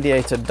the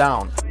radiator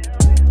down.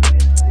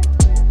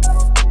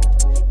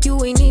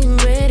 You ain't even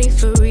ready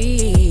for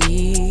real.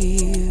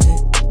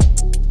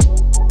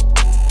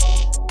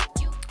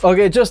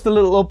 Okay, just a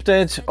little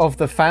update of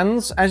the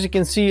fans. As you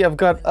can see, I've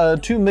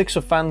got two mix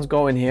of fans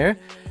going here,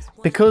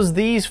 because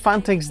these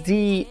Phanteks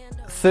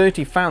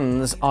D30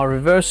 fans are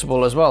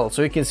reversible as well.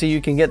 So you can see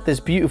you can get this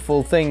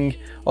beautiful thing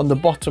on the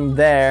bottom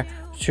there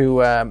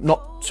to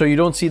so you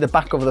don't see the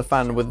back of the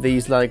fan with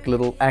these like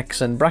little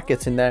X and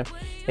brackets in there.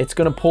 It's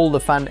gonna pull the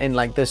fan in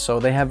like this, so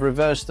they have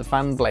reversed the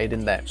fan blade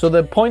in there. So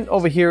the point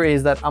over here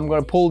is that I'm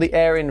gonna pull the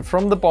air in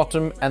from the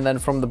bottom, and then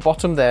from the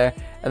bottom there,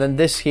 and then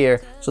this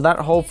here, so that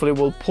hopefully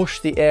will push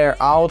the air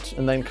out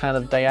and then kind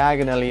of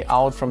diagonally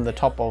out from the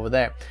top over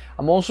there.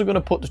 I'm also gonna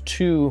put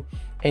two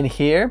in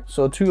here,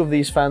 so two of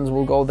these fans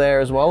will go there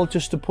as well,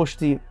 just to push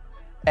the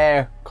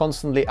air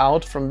constantly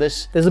out from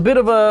this. There's a bit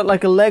of a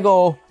like a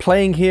Lego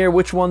playing here,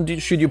 which one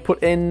should you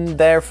put in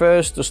there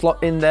first, the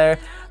slot in there,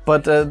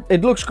 but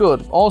it looks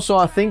good. Also,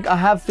 I think I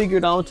have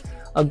figured out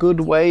a good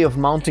way of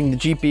mounting the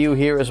GPU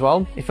here as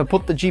well. If I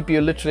put the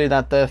GPU literally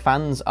that the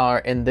fans are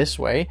in this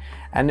way,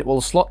 and it will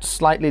slot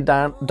slightly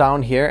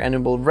down here, and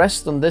it will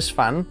rest on this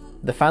fan.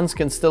 The fans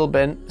can still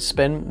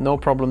spin, no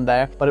problem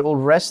there, but it will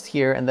rest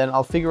here, and then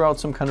I'll figure out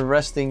some kind of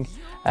resting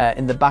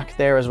in the back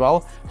there as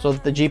well, so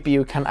that the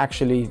GPU can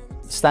actually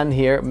stand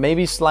here,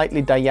 maybe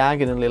slightly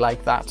diagonally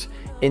like that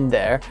in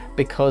there,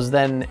 because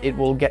then it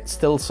will get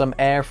still some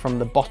air from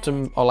the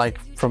bottom, or like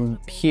from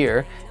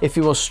here. If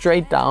it was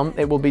straight down,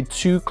 it will be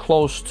too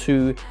close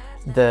to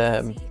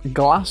the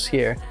glass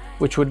here,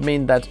 which would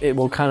mean that it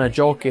will kind of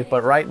joke it,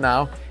 but right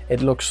now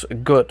it looks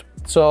good.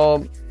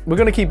 So we're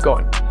gonna keep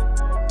going.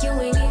 You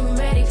ain't even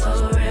ready for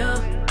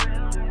real.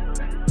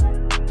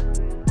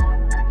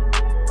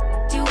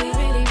 You ain't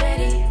really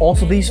ready.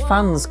 Also, these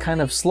fans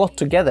kind of slot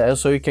together,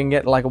 so you can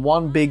get like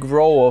one big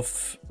row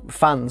of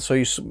fans, so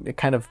you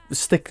kind of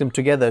stick them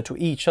together to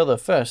each other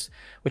first,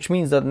 which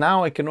means that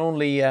now I can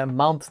only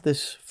mount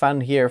this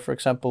fan here, for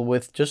example,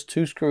 with just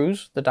two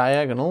screws, the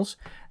diagonals,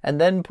 and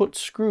then put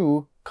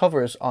screw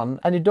covers on,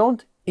 and you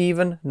don't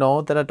even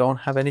know that I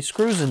don't have any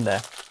screws in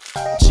there.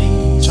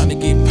 Trying to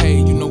get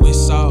paid, you know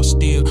it's all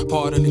still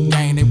part of the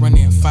game. They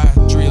running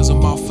 5 drills,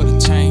 I'm off for the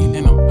chain,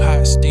 and I'm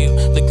hot still,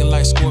 looking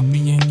like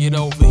Scorpion. Get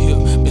over here,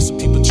 been some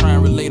people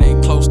trying to relate,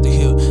 ain't close to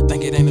here.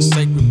 Think it ain't a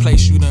sacred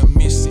place, you done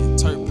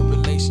misinterpret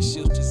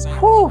relationships, just ain't.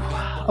 Whew.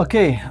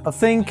 Okay, I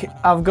think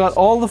I've got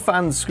all the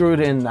fans screwed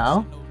in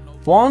now.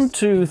 1,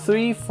 2,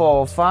 3,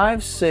 4,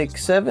 5,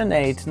 6, 7,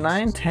 8,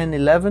 9, 10,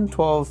 11,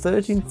 12,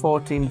 13,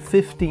 14,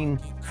 15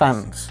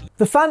 fans.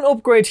 The fan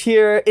upgrade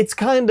here, it's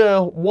kind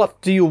of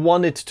what do you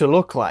want it to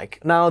look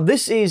like? Now,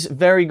 this is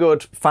very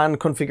good fan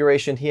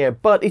configuration here,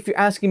 but if you're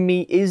asking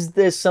me, is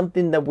there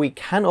something that we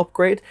can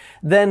upgrade?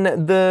 Then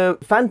the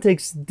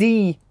Phanteks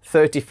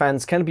D30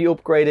 fans can be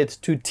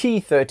upgraded to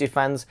T30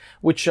 fans,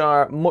 which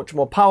are much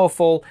more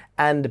powerful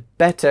and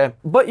better,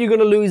 but you're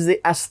gonna lose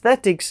the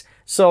aesthetics.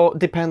 So it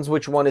depends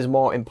which one is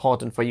more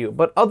important for you.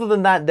 But other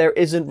than that, there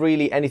isn't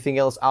really anything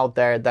else out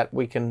there that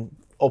we can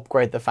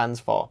upgrade the fans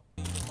for.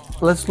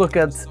 Let's look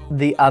at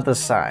the other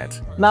side.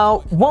 Now,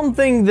 one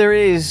thing there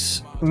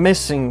is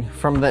missing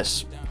from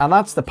this, and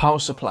that's the power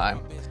supply.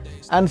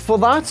 And for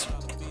that,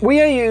 we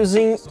are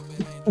using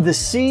the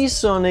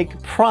Seasonic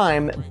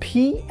Prime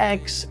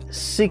PX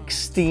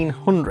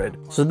 1600.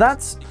 So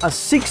that's a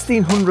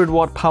 1600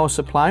 watt power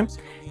supply.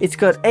 It's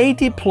got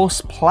 80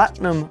 plus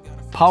platinum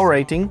power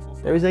rating.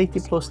 There is 80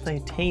 plus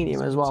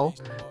titanium as well,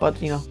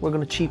 but you know, we're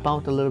gonna cheap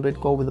out a little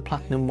bit, go with the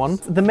platinum one.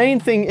 The main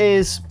thing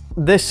is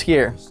this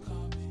here.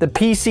 the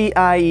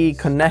PCIe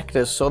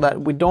connectors so that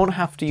we don't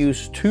have to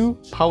use two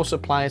power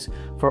supplies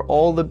for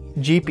all the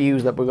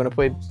GPUs that we're going to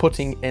be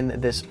putting in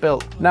this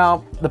build.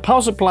 Now, the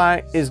power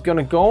supply is going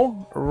to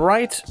go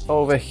right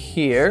over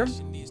here,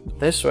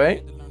 this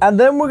way. And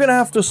then we're going to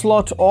have to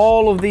slot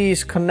all of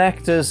these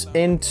connectors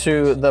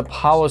into the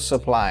power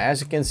supply.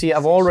 As you can see,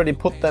 I've already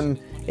put them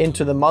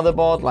into the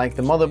motherboard, like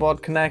the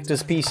motherboard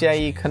connectors,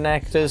 PCIe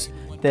connectors.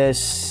 There's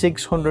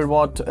 600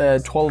 watt,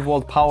 12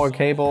 volt power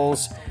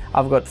cables.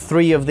 I've got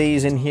 3 of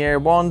these in here,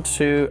 1,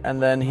 2, and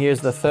then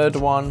here's the third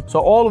one. So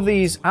all of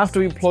these have to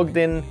be plugged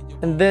in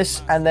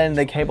this, and then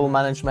the cable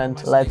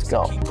management. Let's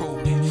go.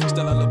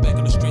 Still I look back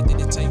on the strength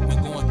that it take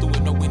when going through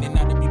it, no winning,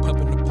 not to be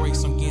pumping the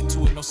brakes. I'm getting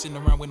to it, no sitting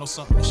around with no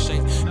something to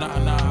shake. Nah,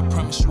 I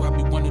promise you I'll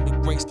be one of the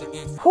greats to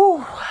end.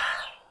 Whew.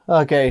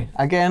 Okay,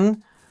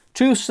 again,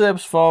 2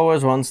 steps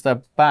forwards, 1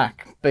 step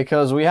back,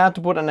 because we had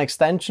to put an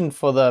extension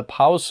for the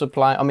power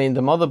supply, I mean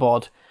the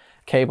motherboard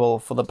cable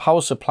for the power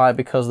supply,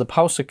 because the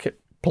power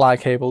supply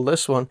cable,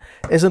 this one,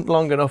 isn't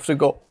long enough to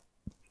go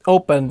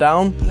up and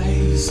down.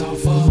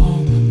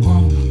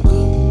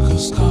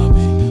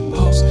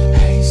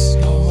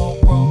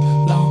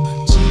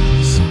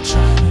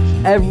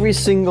 Every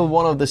single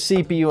one of the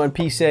CPU and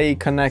PCIe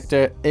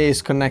connector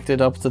is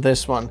connected up to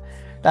this one.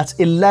 That's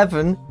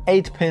 11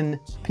 8-pin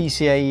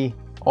PCIe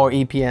or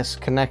EPS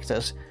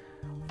connectors,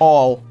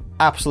 all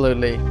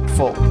absolutely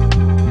full.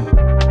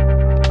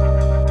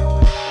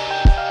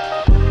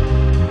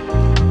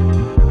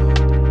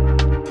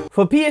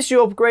 For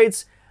PSU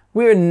upgrades,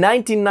 we're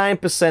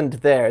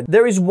 99% there.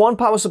 There is one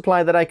power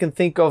supply that I can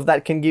think of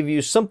that can give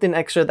you something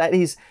extra. That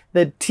is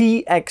the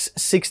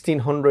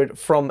TX1600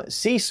 from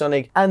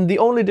Seasonic. And the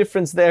only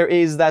difference there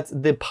is that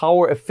the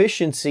power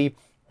efficiency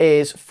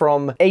is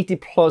from 80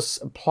 plus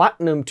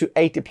platinum to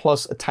 80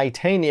 plus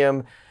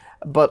titanium.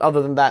 But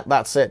other than that,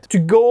 that's it. To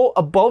go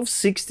above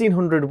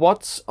 1600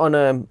 watts on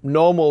a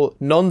normal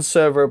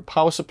non-server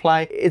power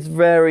supply, it's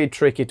very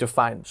tricky to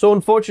find. So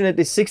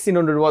unfortunately,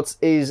 1600 watts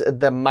is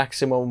the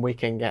maximum we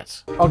can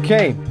get.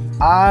 Okay,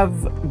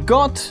 I've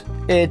got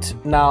it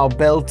now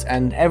built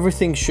and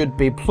everything should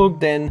be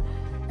plugged in.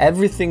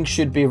 Everything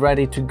should be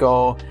ready to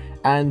go.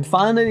 And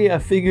finally, I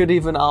figured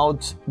even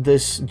out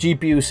this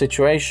GPU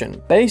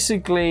situation.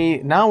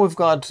 Basically, now we've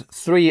got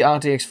 3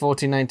 RTX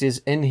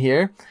 4090s in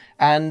here.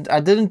 And I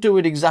didn't do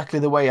it exactly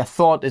the way I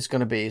thought it's going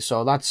to be.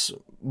 So that's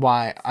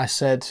why I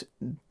said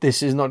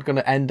this is not going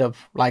to end up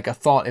like I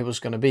thought it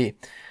was going to be.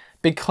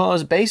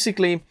 Because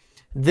basically,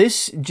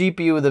 this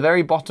GPU, the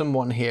very bottom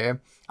one here,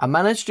 I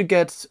managed to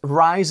get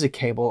riser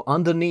cable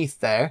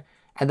underneath there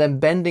and then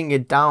bending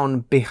it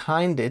down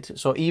behind it.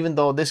 So even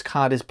though this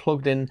card is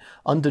plugged in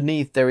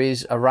underneath, there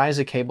is a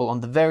riser cable on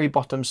the very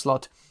bottom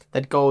slot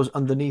that goes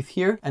underneath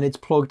here, and it's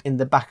plugged in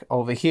the back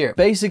over here.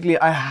 Basically,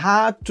 I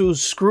had to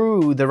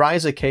screw the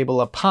riser cable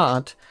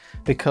apart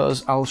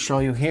because I'll show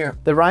you here.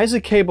 The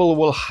riser cable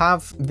will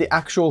have the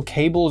actual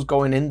cables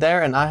going in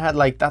there, and I had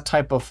like that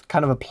type of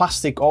kind of a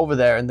plastic over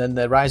there, and then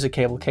the riser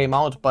cable came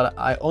out, but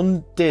I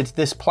undid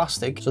this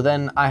plastic. So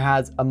then I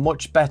had a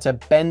much better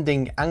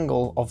bending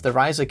angle of the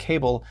riser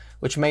cable,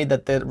 which made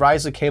that the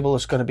riser cable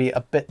is going to be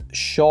a bit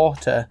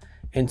shorter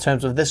in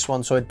terms of this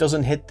one, so it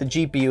doesn't hit the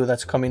GPU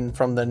that's coming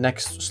from the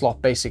next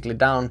slot basically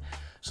down.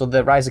 So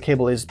the riser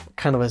cable is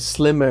kind of a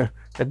slimmer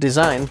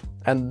design,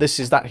 and this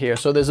is that here.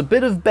 So there's a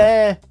bit of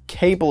bare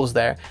cables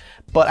there,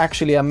 but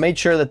actually I made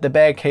sure that the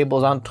bare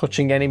cables aren't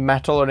touching any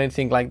metal or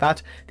anything like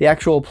that. The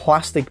actual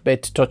plastic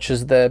bit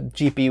touches the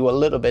GPU a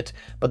little bit,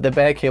 but the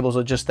bare cables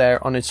are just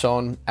there on its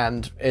own,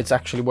 and it's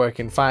actually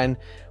working fine,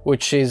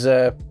 which is,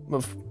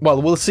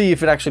 well, we'll see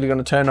if it's actually going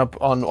to turn up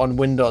on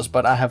Windows,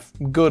 but I have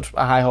good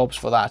high hopes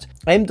for that.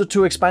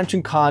 M.2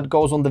 expansion card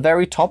goes on the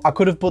very top. I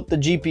could have put the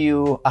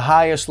GPU a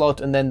higher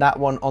slot and then that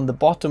one on the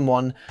bottom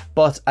one,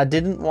 but I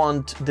didn't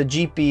want the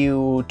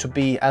GPU to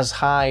be as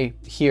high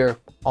here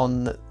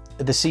on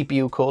the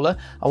CPU cooler.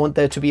 I want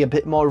there to be a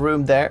bit more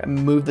room there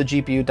and move the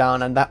GPU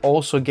down, and that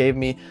also gave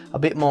me a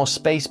bit more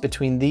space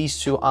between these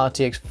 2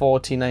 RTX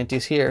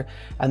 4090s here,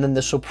 and then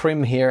the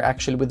Supreme here,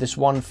 actually with this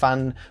one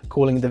fan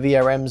cooling the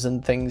VRMs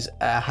and things,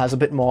 has a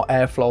bit more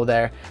airflow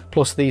there,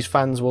 plus these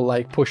fans will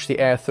like push the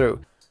air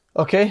through.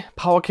 Okay,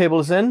 power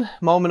cables in,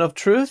 moment of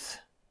truth,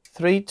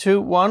 3,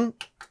 2, 1.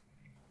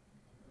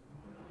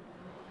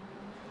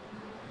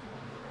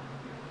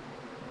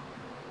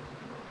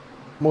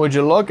 Would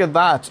you look at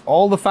that?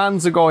 All the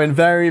fans are going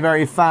very,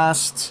 very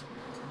fast.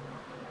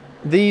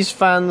 These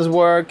fans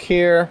work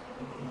here.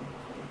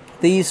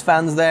 These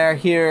fans there,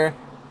 here.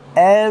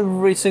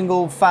 Every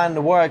single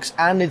fan works,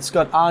 and it's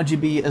got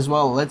RGB as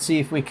well. Let's see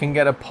if we can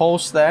get a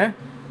pulse there.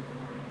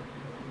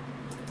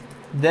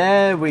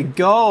 There we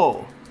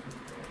go.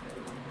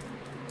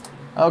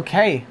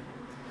 Okay.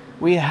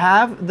 We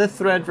have the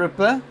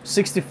Threadripper,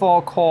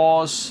 64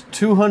 cores,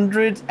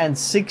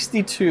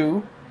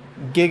 262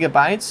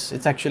 gigabytes.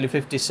 It's actually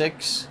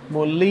 56.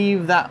 We'll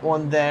leave that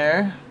one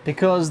there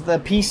because the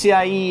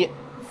PCIe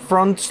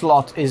front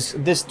slot is,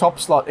 this top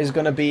slot is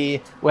going to be,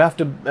 we have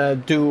to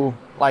do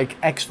like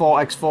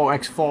X4, X4,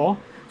 X4.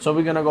 So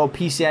we're gonna go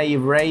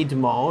PCIe RAID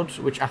mode,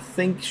 which I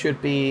think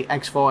should be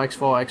X4,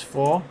 X4,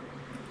 X4.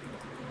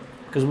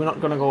 Because we're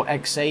not gonna go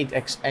X8,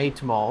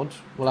 X8 mode.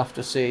 We'll have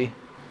to see.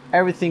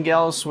 Everything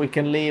else we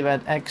can leave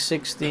at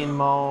X16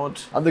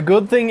 mode. And the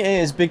good thing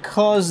is,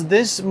 because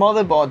this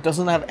motherboard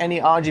doesn't have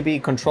any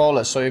RGB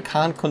controllers, so you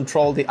can't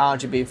control the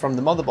RGB from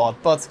the motherboard,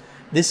 but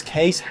this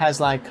case has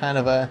like kind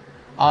of a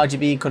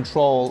RGB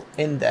control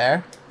in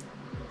there,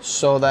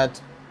 so that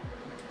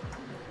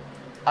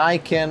I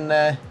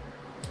can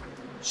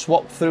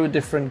swap through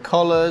different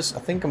colors. I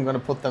think I'm gonna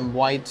put them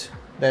white.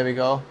 There we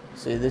go.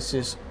 See, this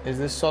is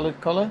this solid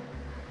color?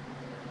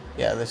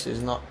 Yeah, this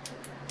is not.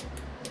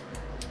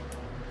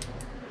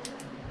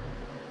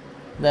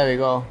 There we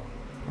go.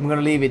 I'm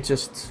gonna leave it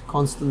just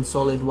constant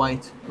solid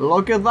white.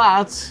 Look at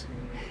that.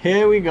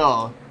 Here we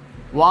go.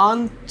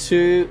 1,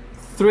 2,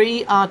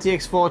 3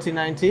 RTX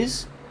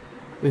 4090s.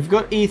 We've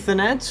got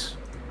Ethernet.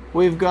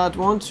 We've got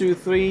 1, 2,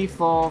 3,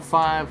 4,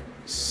 5,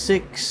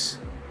 6,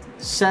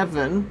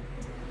 7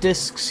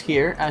 disks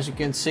here, as you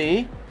can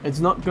see. It's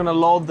not gonna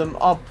load them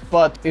up,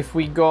 but if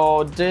we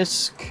go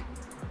disk,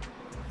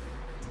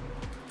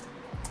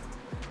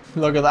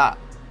 look at that.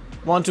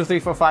 1, 2, 3,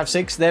 4, 5,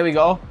 6, there we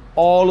go.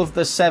 All of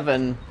the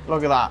 7,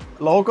 look at that.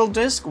 Local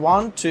disk,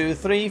 1, 2,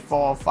 3,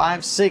 4,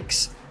 5,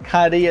 6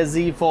 Cardia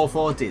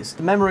Z440s.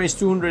 The memory is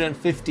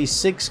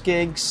 256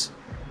 gigs.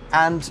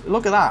 And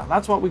look at that,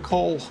 that's what we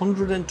call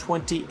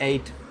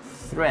 128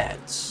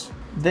 threads.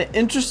 The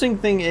interesting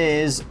thing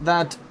is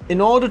that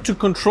in order to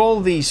control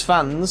these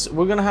fans,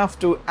 we're gonna have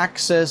to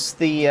access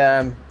the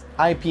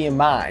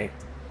IPMI,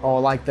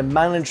 or like the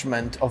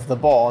management of the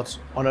board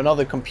on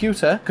another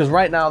computer, because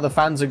right now the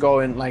fans are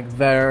going like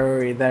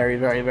very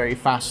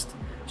fast.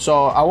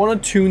 So I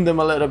want to tune them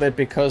a little bit,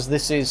 because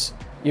this is,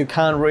 you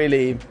can't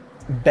really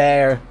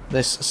bear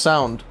this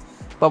sound.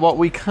 But what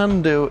we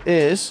can do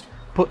is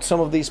put some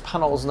of these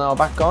panels now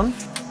back on.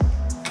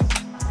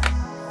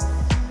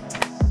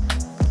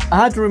 I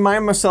had to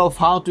remind myself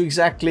how to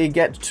exactly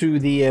get to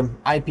the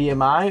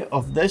IPMI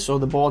of this, or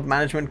the board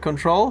management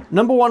control.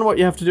 Number one, what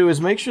you have to do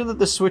is make sure that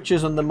the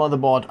switches on the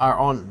motherboard are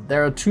on.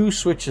 There are 2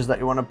 switches that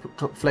you want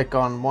to flick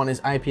on. One is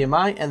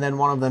IPMI and then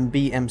one of them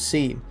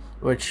BMC,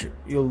 which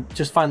you'll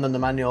just find on the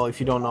manual if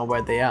you don't know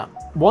where they are.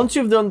 Once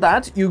you've done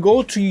that, you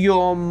go to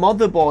your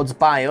motherboard's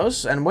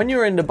BIOS, and when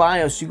you're in the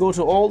BIOS, you go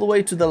to all the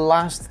way to the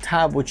last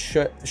tab, which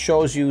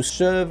shows you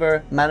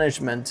server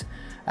management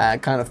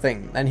kind of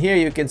thing. And here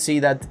you can see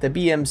that the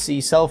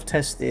BMC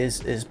self-test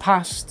is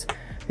passed.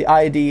 The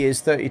ID is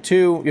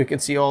 32. You can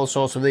see all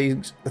sorts of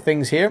these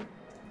things here.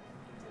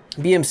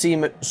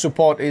 BMC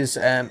support is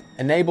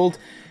enabled.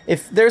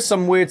 If there's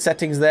some weird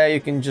settings there, you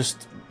can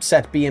just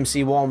set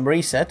BMC warm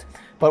reset.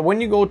 But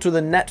when you go to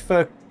the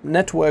network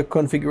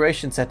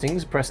configuration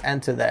settings, press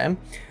enter there,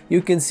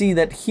 you can see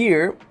that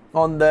here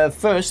on the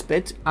first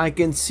bit, I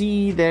can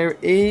see there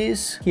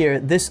is here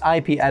this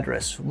IP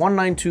address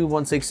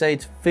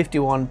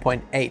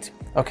 192.168.51.8.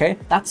 Okay,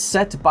 that's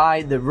set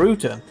by the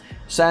router.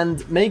 So,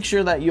 and make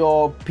sure that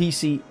your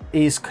PC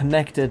is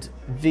connected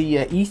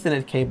via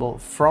Ethernet cable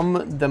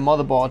from the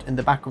motherboard, in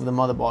the back of the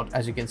motherboard,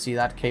 as you can see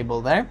that cable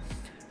there,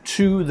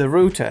 to the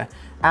router.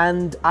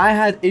 And I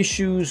had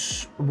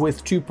issues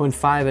with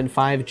 2.5 and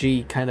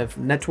 5G kind of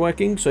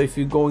networking. So if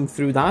you're going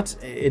through that,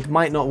 it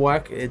might not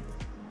work. It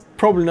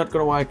probably not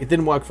going to work. It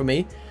didn't work for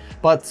me,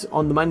 but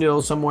on the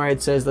manual somewhere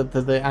it says that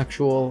the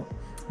actual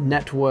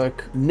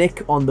network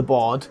NIC on the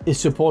board is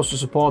supposed to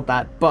support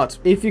that. But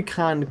if you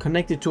can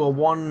connect it to a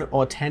 1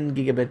 or 10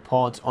 gigabit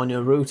port on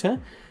your router,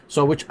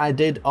 so which I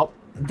did up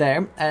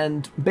there,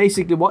 and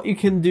basically what you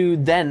can do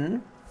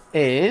then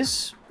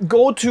is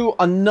go to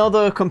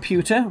another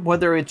computer,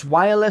 whether it's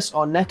wireless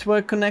or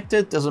network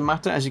connected, doesn't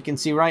matter. As you can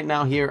see right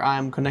now here,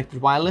 I'm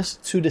connected wireless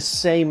to the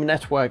same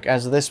network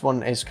as this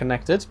one is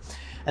connected.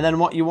 And then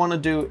what you want to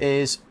do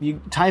is you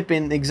type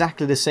in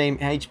exactly the same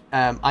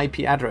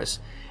IP address,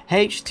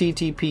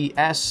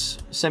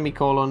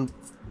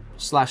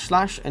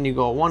 https:// and you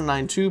go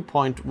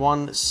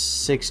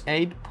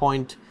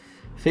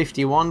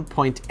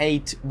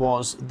 192.168.51.8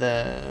 was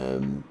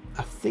the,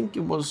 I think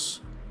it was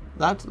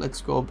that.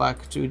 Let's go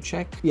back to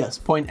check. Yes,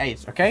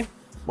 0.8. Okay,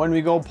 when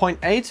we go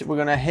 0.8, we're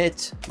gonna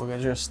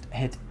just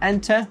hit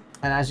enter,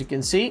 and as you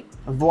can see,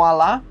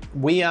 voila,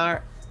 we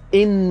are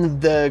in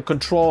the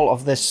control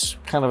of this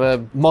kind of a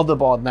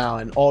motherboard now,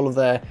 and all of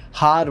the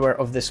hardware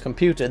of this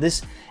computer.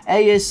 This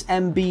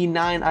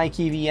ASMB9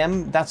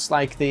 IKVM, that's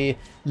like the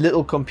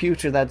little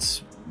computer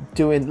that's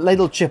doing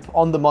little chip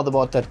on the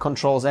motherboard that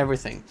controls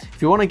everything. If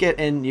you want to get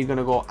in, you're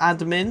gonna go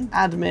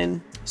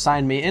admin,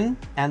 sign me in,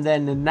 and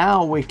then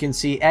now we can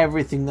see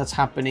everything that's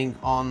happening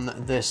on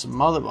this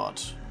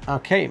motherboard.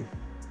 Okay,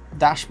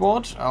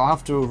 dashboard. I'll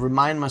have to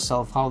remind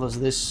myself, how does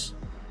this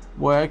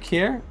work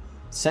here?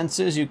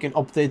 Sensors, you can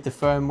update the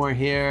firmware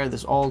here.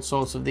 There's all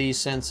sorts of these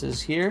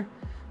sensors here.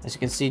 As you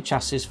can see,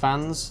 chassis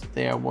fans,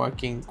 they are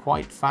working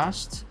quite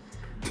fast.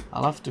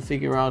 I'll have to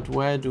figure out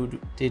where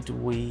did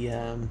we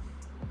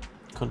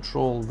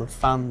control the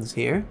fans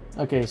here.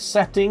 Okay,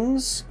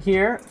 settings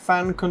here,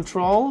 fan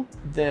control.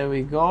 There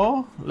we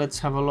go. Let's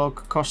have a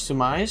look,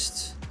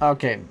 customized.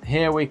 Okay,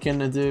 here we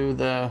can do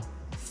the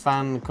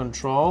fan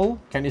control.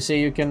 Can you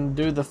see you can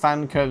do the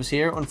fan curves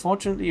here?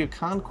 Unfortunately, you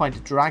can't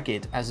quite drag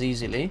it as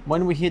easily.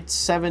 When we hit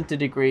 70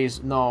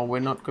 degrees, no, we're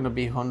not going to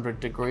be 100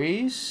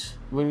 degrees.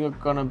 We're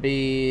going to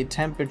be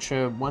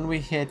temperature. When we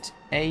hit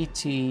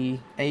 80,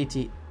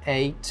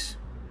 88,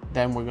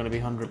 then we're going to be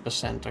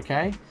 100%,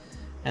 okay?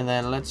 And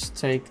then let's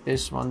take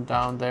this one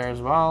down there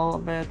as well a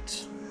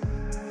bit.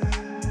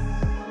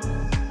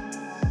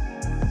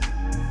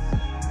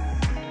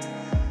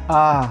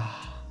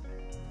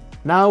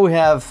 Now we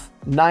have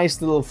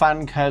nice little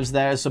fan curves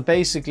there. So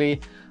basically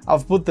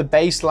I've put the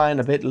baseline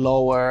a bit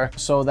lower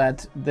so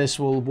that this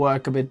will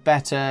work a bit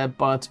better.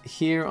 But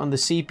here on the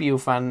CPU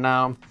fan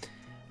now,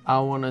 I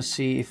want to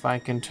see if I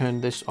can turn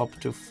this up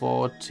to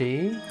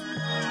 40.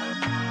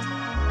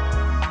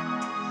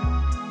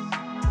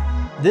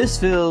 This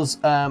feels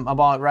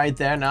about right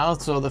there now.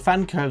 So the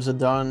fan curves are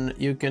done.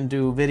 You can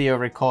do video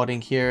recording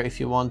here if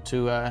you want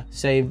to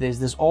save this.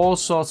 There's all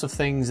sorts of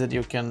things that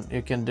you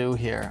can do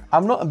here.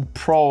 I'm not a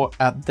pro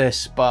at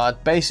this,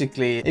 but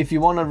basically if you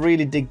want to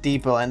really dig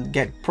deeper and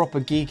get proper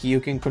geeky, you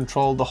can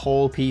control the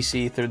whole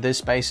PC through this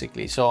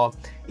basically. So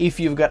if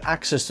you've got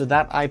access to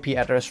that IP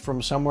address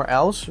from somewhere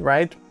else,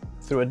 right,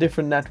 through a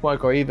different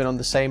network or even on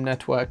the same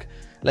network,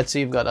 let's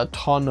say you've got a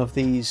ton of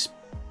these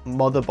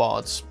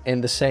motherboards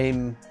in the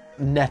same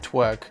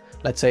network,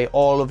 let's say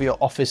all of your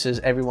offices,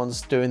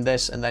 everyone's doing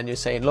this, and then you're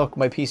saying, look,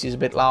 my PC is a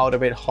bit loud, a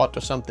bit hot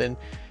or something,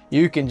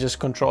 you can just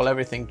control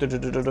everything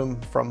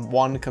from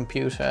one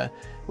computer,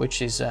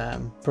 which is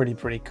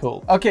pretty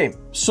cool. Okay,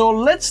 so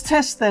let's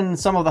test then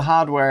some of the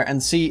hardware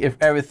and see if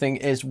everything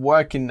is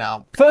working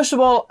now. First of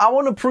all, I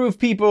want to prove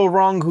people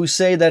wrong who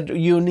say that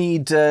you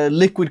need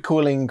liquid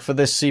cooling for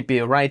this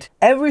CPU, right?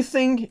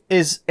 Everything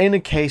is in a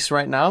case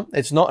right now.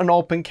 It's not an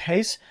open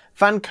case.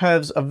 Fan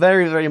curves are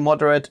very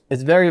moderate.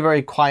 It's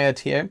very quiet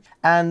here.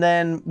 And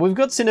then we've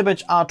got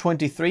Cinebench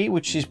R23,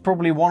 which is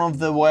probably one of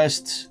the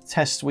worst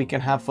tests we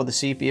can have for the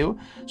CPU.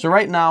 So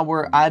right now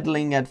we're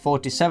idling at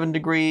 47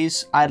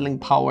 degrees, idling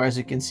power, as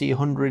you can see,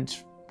 100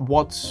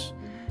 watts,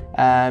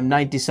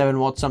 97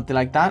 watts, something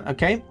like that.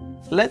 Okay,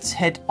 let's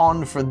hit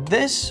on for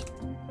this.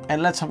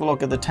 And let's have a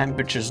look at the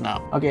temperatures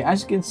now. Okay,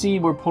 as you can see,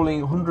 we're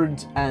pulling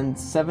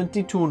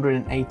 170,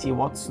 280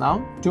 watts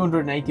now.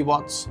 280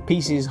 watts.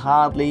 PC is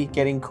hardly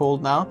getting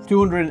cold now.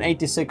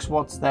 286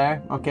 watts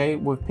there. Okay,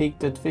 we've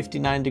peaked at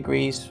 59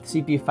 degrees.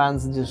 CPU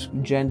fans are just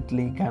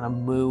gently kind of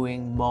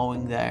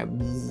mowing there.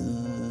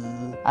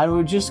 And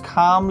we're just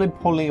calmly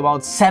pulling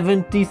about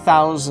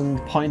 70,000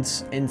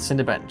 points in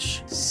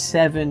Cinebench.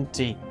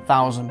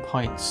 70,000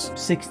 points.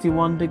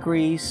 61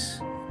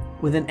 degrees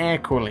with an air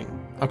cooling,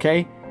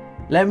 okay?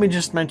 Let me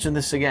just mention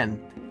this again.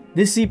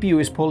 This CPU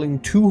is pulling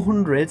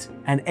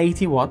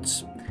 280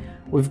 watts.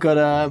 We've got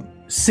a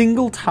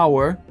single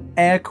tower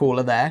air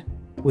cooler there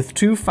with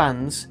two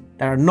fans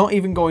that are not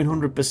even going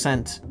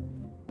 100%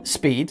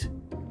 speed,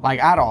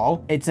 like at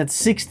all. It's at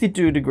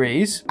 62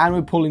 degrees and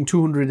we're pulling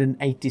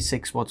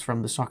 286 watts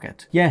from the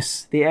socket.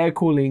 Yes, the air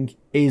cooling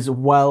is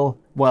well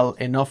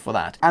enough for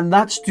that. And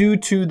that's due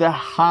to the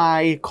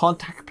high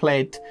contact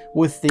plate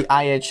with the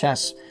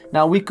IHS.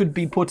 Now we could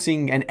be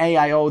putting an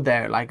AIO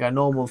there, like a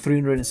normal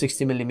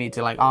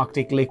 360mm, like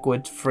Arctic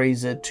Liquid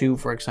Freezer 2,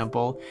 for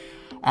example.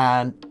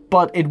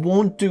 But it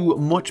won't do a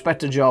much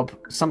better job,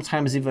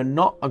 sometimes even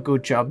not a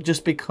good job,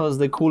 just because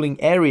the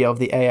cooling area of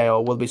the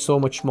AIO will be so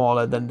much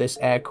smaller than this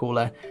air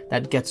cooler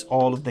that gets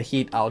all of the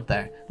heat out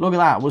there. Look at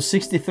that, it was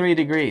 63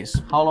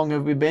 degrees. How long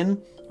have we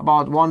been?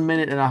 About 1.5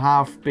 minutes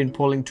been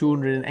pulling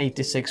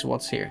 286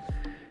 watts here.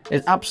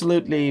 It's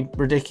absolutely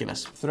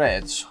ridiculous.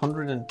 Threads,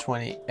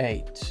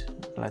 128.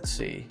 Let's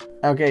see.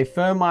 Okay,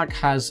 Firmark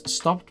has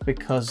stopped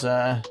because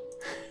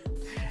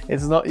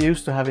it's not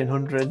used to having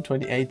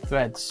 128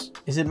 threads.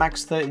 Is it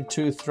max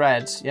 32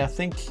 threads? Yeah, I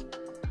think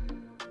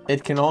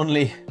it can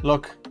only,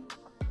 look,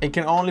 it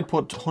can only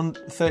put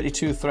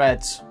 32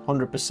 threads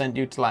 100%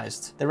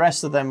 utilized. The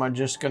rest of them are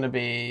just going to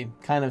be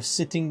kind of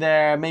sitting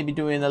there, maybe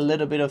doing a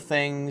little bit of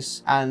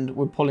things, and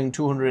we're pulling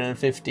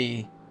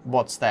 250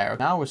 watts there.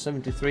 Now we're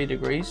 73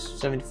 degrees,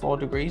 74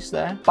 degrees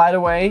there. By the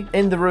way,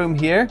 in the room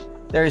here,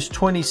 there is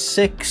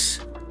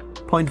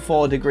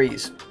 26.4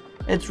 degrees.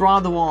 It's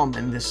rather warm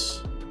in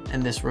this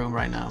room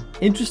right now.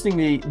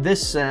 Interestingly,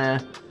 this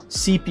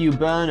CPU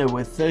burner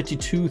with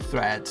 32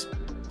 threads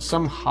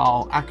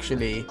somehow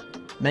actually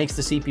makes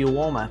the CPU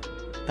warmer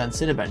than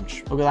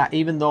Cinebench. Look at that,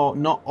 even though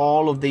not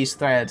all of these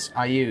threads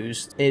are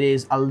used, it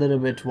is a little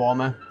bit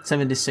warmer.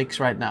 76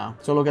 right now.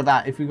 So look at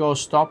that, if we go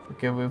stop,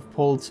 okay, we've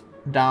pulled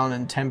down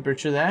in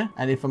temperature there.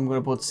 And if I'm going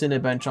to put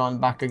Cinebench on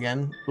back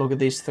again, look at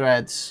these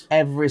threads.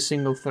 Every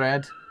single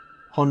thread,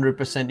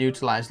 100%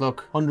 utilized.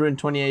 Look,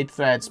 128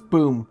 threads,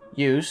 boom,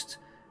 used.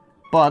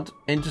 But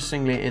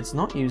interestingly, it's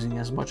not using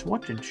as much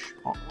wattage.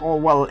 Or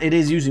well, it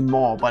is using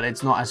more, but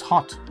it's not as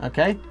hot,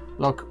 okay?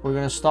 Look, we're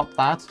going to stop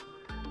that.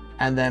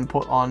 and then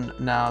put on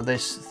now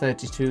this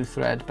 32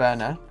 thread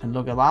burner, and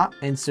look at that,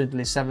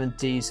 instantly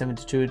 70,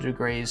 72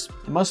 degrees.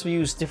 It must have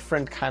used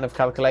different kind of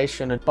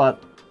calculation,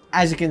 but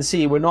as you can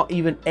see, we're not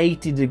even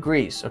 80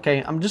 degrees.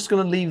 Okay, I'm just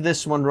gonna leave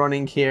this one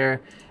running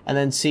here and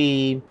then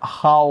see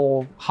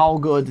how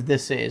good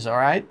this is. All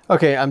right.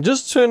 Okay, I'm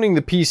just turning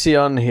the PC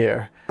on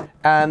here,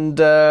 and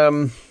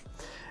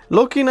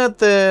looking at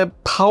the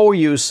power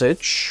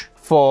usage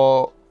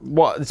for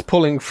what it's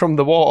pulling from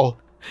the wall,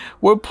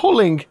 we're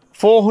pulling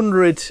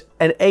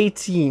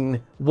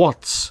 418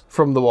 watts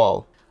from the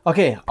wall.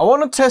 Okay, I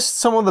want to test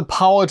some of the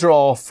power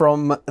draw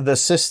from the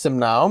system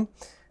now,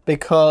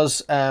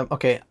 because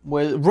okay,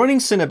 we're running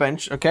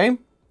Cinebench. Okay,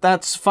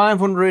 that's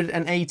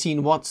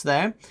 518 watts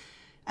there.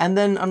 And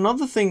then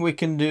another thing we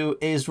can do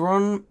is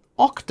run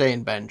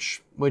Octane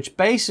Bench, which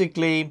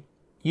basically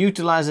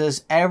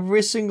utilizes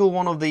every single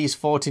one of these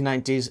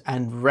 4090s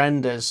and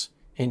renders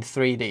in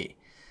 3D.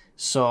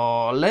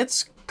 So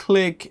let's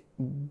click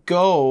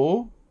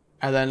go,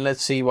 and then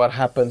let's see what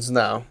happens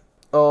now.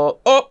 Oh,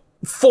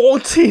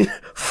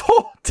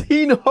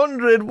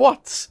 1400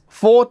 watts,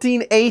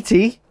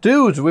 1480.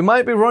 Dude, we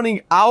might be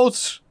running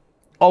out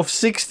of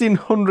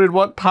 1600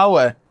 watt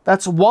power.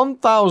 That's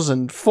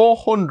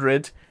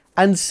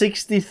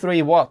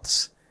 1463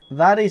 watts.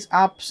 That is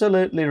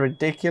absolutely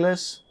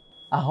ridiculous.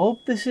 I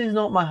hope this is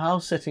not my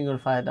house setting on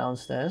fire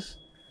downstairs,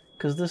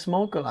 because the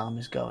smoke alarm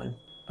is going.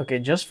 Okay,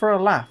 just for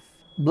a laugh,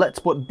 let's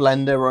put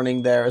Blender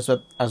running there as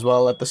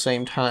well at the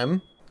same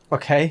time.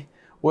 Okay,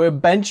 we're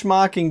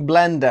benchmarking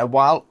Blender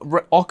while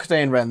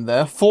Octane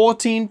render,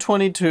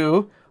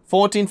 1422,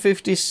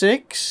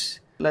 1456.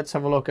 Let's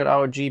have a look at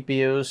our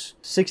GPUs.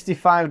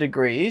 65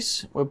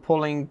 degrees, we're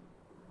pulling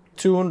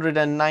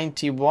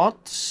 290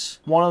 watts.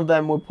 One of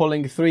them we're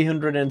pulling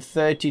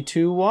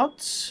 332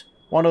 watts.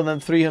 One of them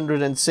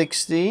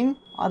 316.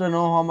 I don't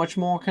know how much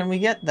more can we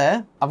get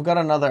there. I've got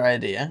another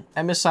idea.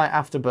 MSI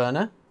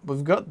Afterburner.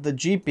 We've got the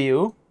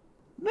GPU.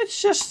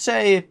 Let's just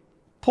say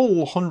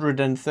pull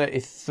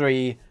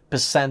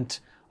 133%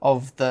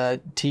 of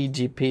the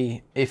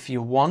TGP if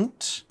you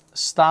want.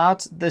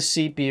 Start the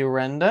CPU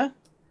render.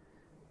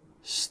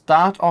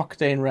 Start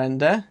Octane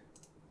render.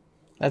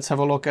 Let's have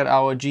a look at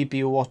our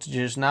GPU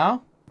wattages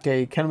now.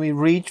 Okay, can we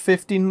reach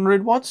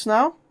 1500 watts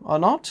now or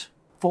not?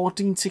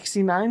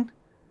 1469.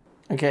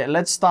 Okay,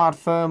 let's start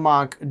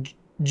Firmark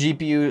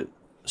GPU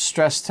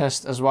stress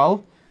test as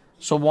well.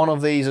 So one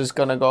of these is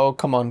gonna go,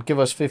 come on, give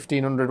us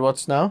 1500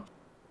 watts now.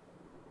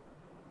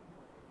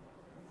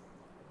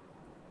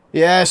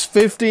 Yes,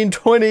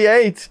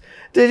 1528.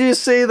 Did you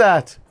see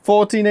that?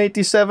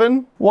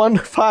 1487,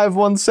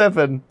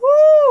 1517.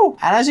 Woo!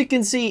 And as you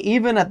can see,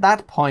 even at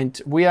that point,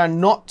 we are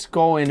not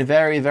going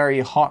very, very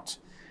hot.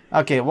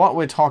 Okay, what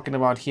we're talking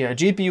about here,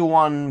 GPU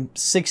 1,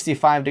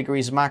 65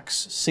 degrees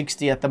max,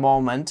 60 at the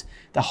moment.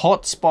 The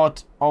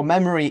hotspot or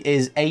memory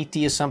is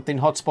 80 or something.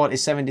 Hotspot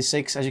is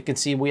 76. As you can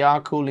see, we are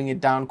cooling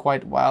it down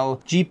quite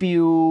well.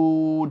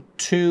 GPU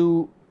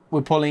 2,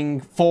 we're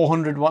pulling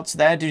 400 watts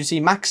there. Did you see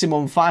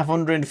maximum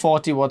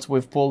 540 watts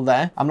we've pulled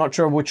there? I'm not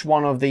sure which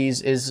one of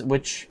these is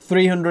which.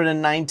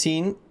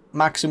 319,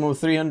 maximum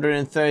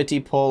 330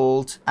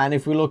 pulled. And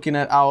if we're looking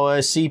at our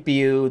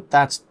CPU,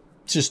 that's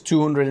just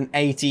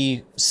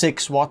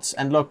 286 watts,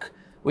 and look,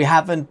 we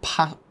haven't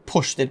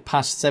pushed it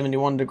past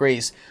 71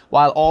 degrees,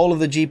 while all of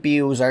the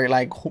GPUs are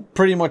like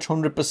pretty much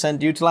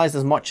 100% utilized,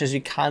 as much as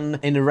you can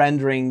in a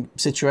rendering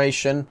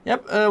situation.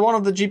 Yep, one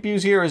of the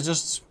GPUs here is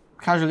just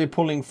casually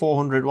pulling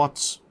 400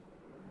 watts.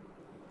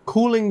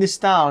 Cooling this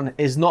down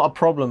is not a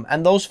problem,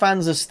 and those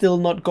fans are still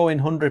not going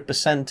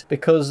 100%,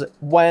 because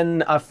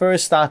when I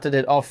first started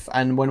it off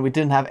and when we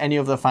didn't have any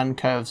of the fan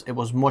curves, it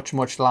was much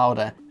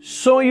louder.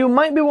 So you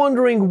might be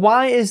wondering,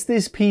 why is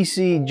this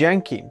PC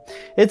janky?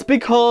 It's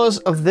because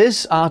of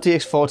this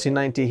RTX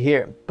 4090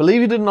 here.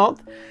 Believe it or not,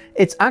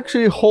 it's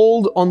actually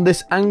held on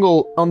this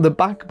angle on the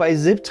back by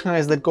zip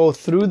ties that go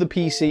through the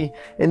PC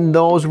in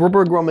those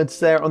rubber grommets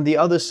there on the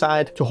other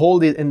side to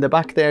hold it in the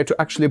back there, to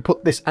actually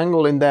put this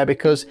angle in there,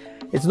 because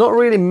it's not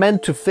really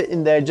meant to fit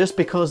in there, just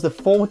because the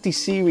 40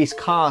 series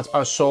cards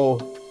are so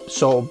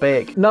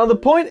big. Now the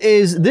point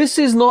is, this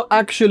is not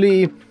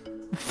actually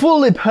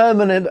fully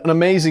permanent and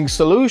amazing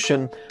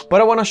solution, but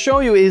I want to show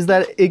you is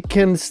that it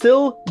can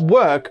still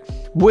work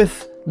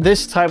with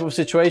this type of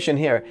situation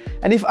here.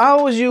 And if I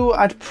was you,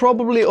 I'd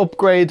probably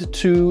upgrade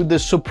to the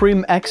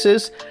Supreme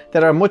X's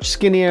that are much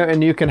skinnier,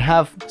 and you can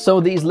have some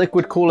of these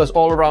liquid coolers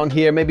all around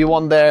here, maybe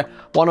one there,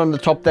 one on the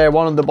top there,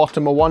 one on the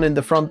bottom, or one in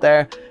the front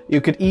there. You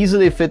could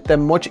easily fit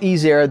them much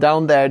easier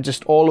down there,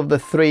 just all of the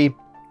 3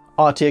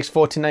 RTX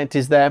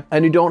 4090s there,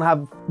 and you don't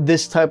have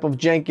this type of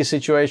janky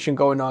situation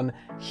going on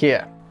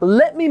here.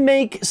 Let me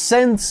make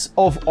sense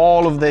of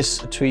all of this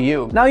to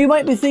you. Now you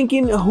might be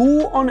thinking,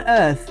 who on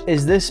earth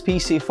is this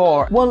PC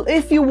for? Well,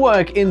 if you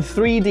work in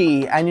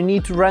 3D and you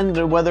need to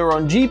render whether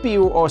on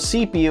GPU or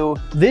CPU,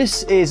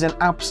 this is an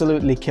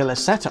absolutely killer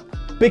setup.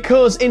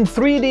 Because in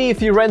 3D,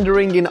 if you're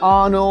rendering in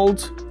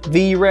Arnold,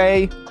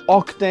 V-Ray,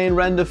 Octane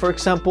render, for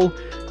example,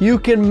 you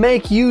can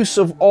make use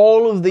of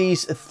all of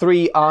these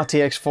 3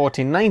 RTX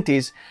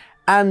 4090s,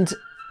 and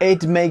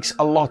it makes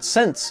a lot of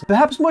sense.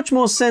 Perhaps much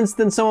more sense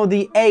than some of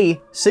the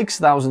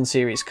A6000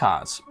 series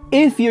cards.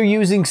 If you're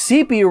using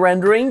CPU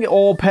rendering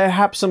or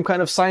perhaps some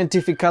kind of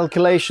scientific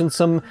calculation,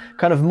 some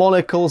kind of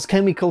molecules,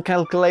 chemical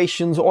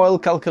calculations, oil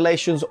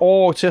calculations,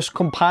 or just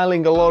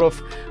compiling a lot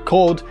of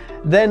code,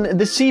 then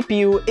the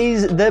CPU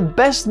is the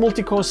best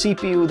multi-core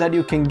CPU that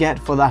you can get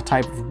for that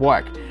type of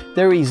work.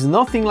 There is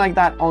nothing like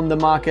that on the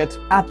market.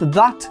 At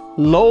that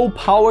low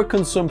power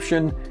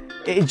consumption,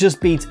 it just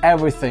beats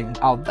everything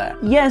out there.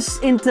 Yes,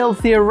 Intel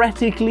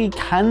theoretically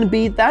can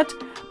beat that,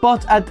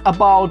 but at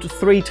about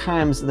 3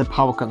 times the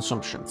power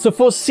consumption. So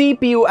for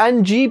CPU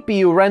and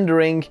GPU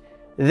rendering,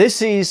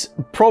 this is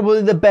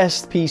probably the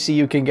best PC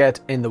you can get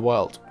in the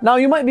world. Now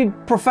you might be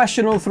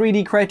professional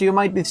 3D creator, you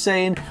might be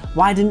saying,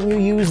 why didn't you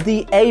use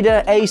the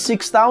Ada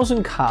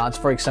A6000 cards,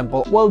 for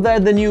example? Well, they're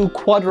the new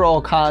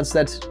Quadro cards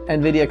that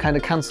Nvidia kind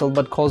of cancelled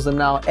but calls them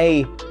now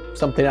A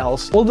something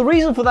else. Well, the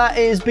reason for that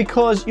is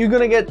because you're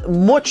gonna get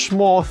much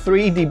more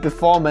 3D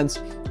performance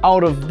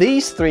out of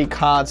these 3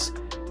 cards,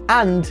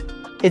 and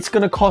it's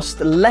gonna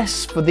cost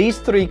less for these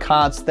 3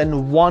 cards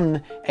than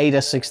one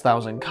Ada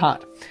 6000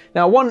 card.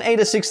 Now, one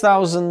Ada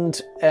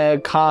 6000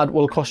 card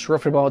will cost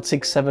roughly about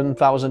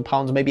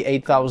 £6,000–7,000, maybe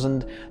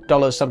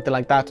 $8,000, something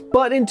like that.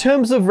 But in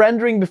terms of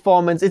rendering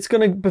performance, it's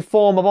gonna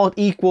perform about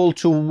equal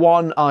to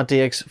one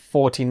RTX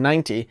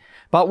 4090.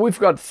 But we've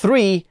got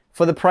 3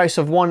 for the price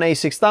of one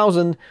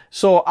A6000,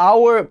 so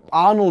our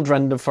Arnold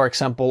render, for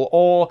example,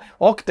 or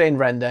Octane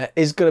render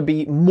is going to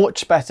be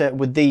much better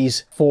with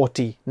these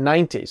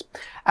 4090s.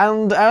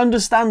 And I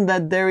understand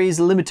that there is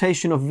a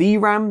limitation of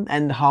VRAM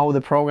and how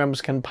the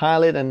programs can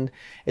pile it, and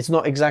it's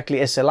not exactly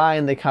SLI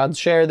and they can't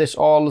share this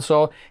all.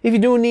 So if you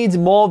do need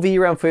more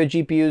VRAM for your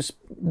GPUs,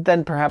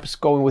 then perhaps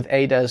going with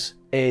ADAs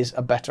is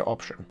a better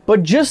option.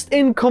 But just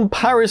in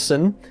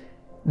comparison,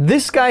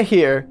 this guy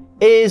here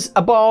is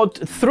about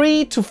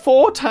 3 to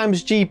 4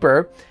 times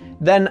cheaper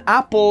than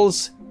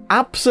Apple's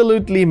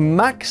absolutely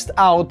maxed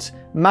out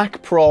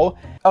Mac Pro.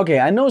 Okay,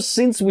 I know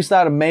since we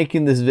started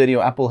making this video,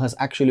 Apple has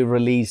actually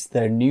released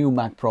their new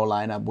Mac Pro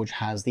lineup, which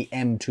has the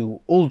M2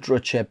 Ultra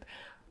chip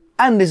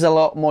and is a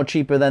lot more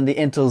cheaper than the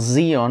Intel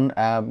Xeon,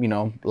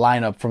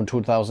 lineup from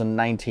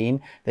 2019.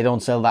 They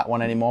don't sell that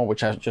one anymore,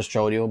 which I just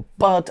showed you.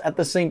 But at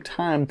the same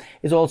time,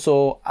 it's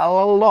also a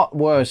lot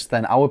worse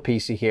than our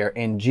PC here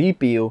in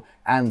GPU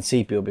and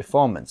CPU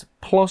performance.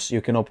 Plus,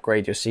 you can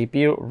upgrade your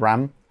CPU,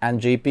 RAM, and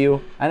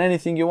GPU, and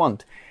anything you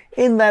want.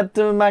 In that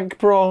Mac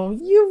Pro,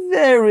 you're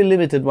very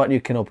limited what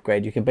you can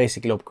upgrade. You can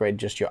basically upgrade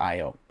just your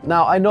I/O.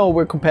 Now, I know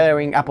we're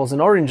comparing apples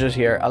and oranges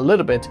here a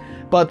little bit,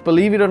 but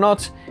believe it or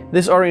not,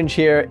 this orange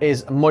here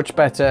is much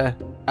better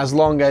as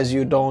long as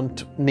you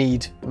don't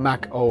need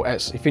Mac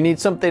OS. If you need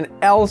something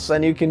else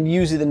and you can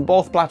use it in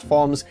both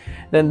platforms,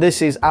 then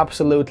this is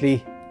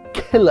absolutely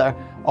killer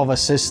of a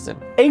system.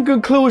 In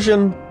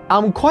conclusion,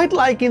 I'm quite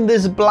liking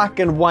this black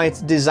and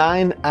white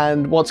design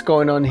and what's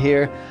going on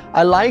here.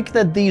 I like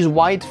that these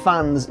white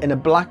fans in a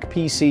black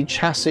PC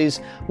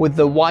chassis with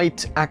the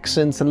white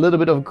accents and a little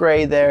bit of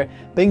grey there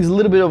brings a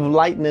little bit of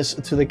lightness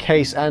to the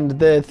case, and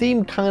the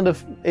theme kind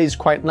of is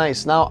quite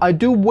nice. Now, I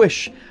do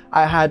wish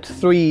I had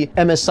 3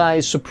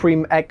 MSI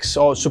Supreme X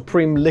or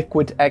Supreme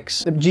Liquid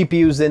X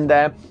GPUs in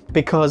there,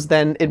 because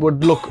then it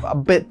would look a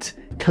bit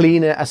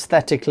cleaner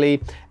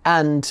aesthetically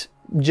and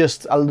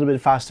just a little bit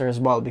faster as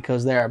well,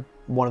 because they're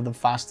one of the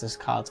fastest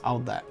cards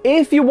out there.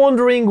 If you're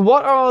wondering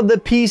what are the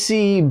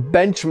PC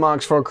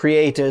benchmarks for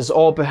creators,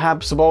 or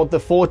perhaps about the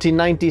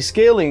 4090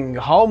 scaling,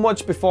 how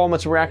much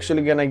performance we're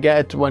actually gonna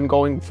get when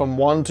going from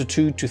 1 to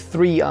 2 to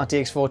 3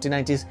 RTX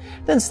 4090s,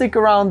 then stick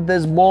around,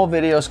 there's more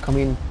videos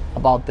coming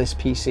about this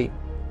PC.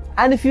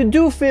 And if you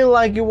do feel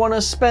like you want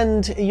to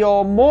spend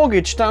your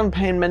mortgage down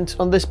payment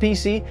on this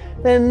PC,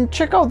 then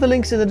check out the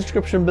links in the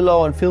description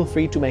below and feel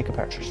free to make a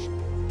purchase.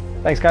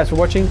 Thanks guys for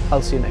watching,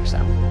 I'll see you next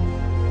time.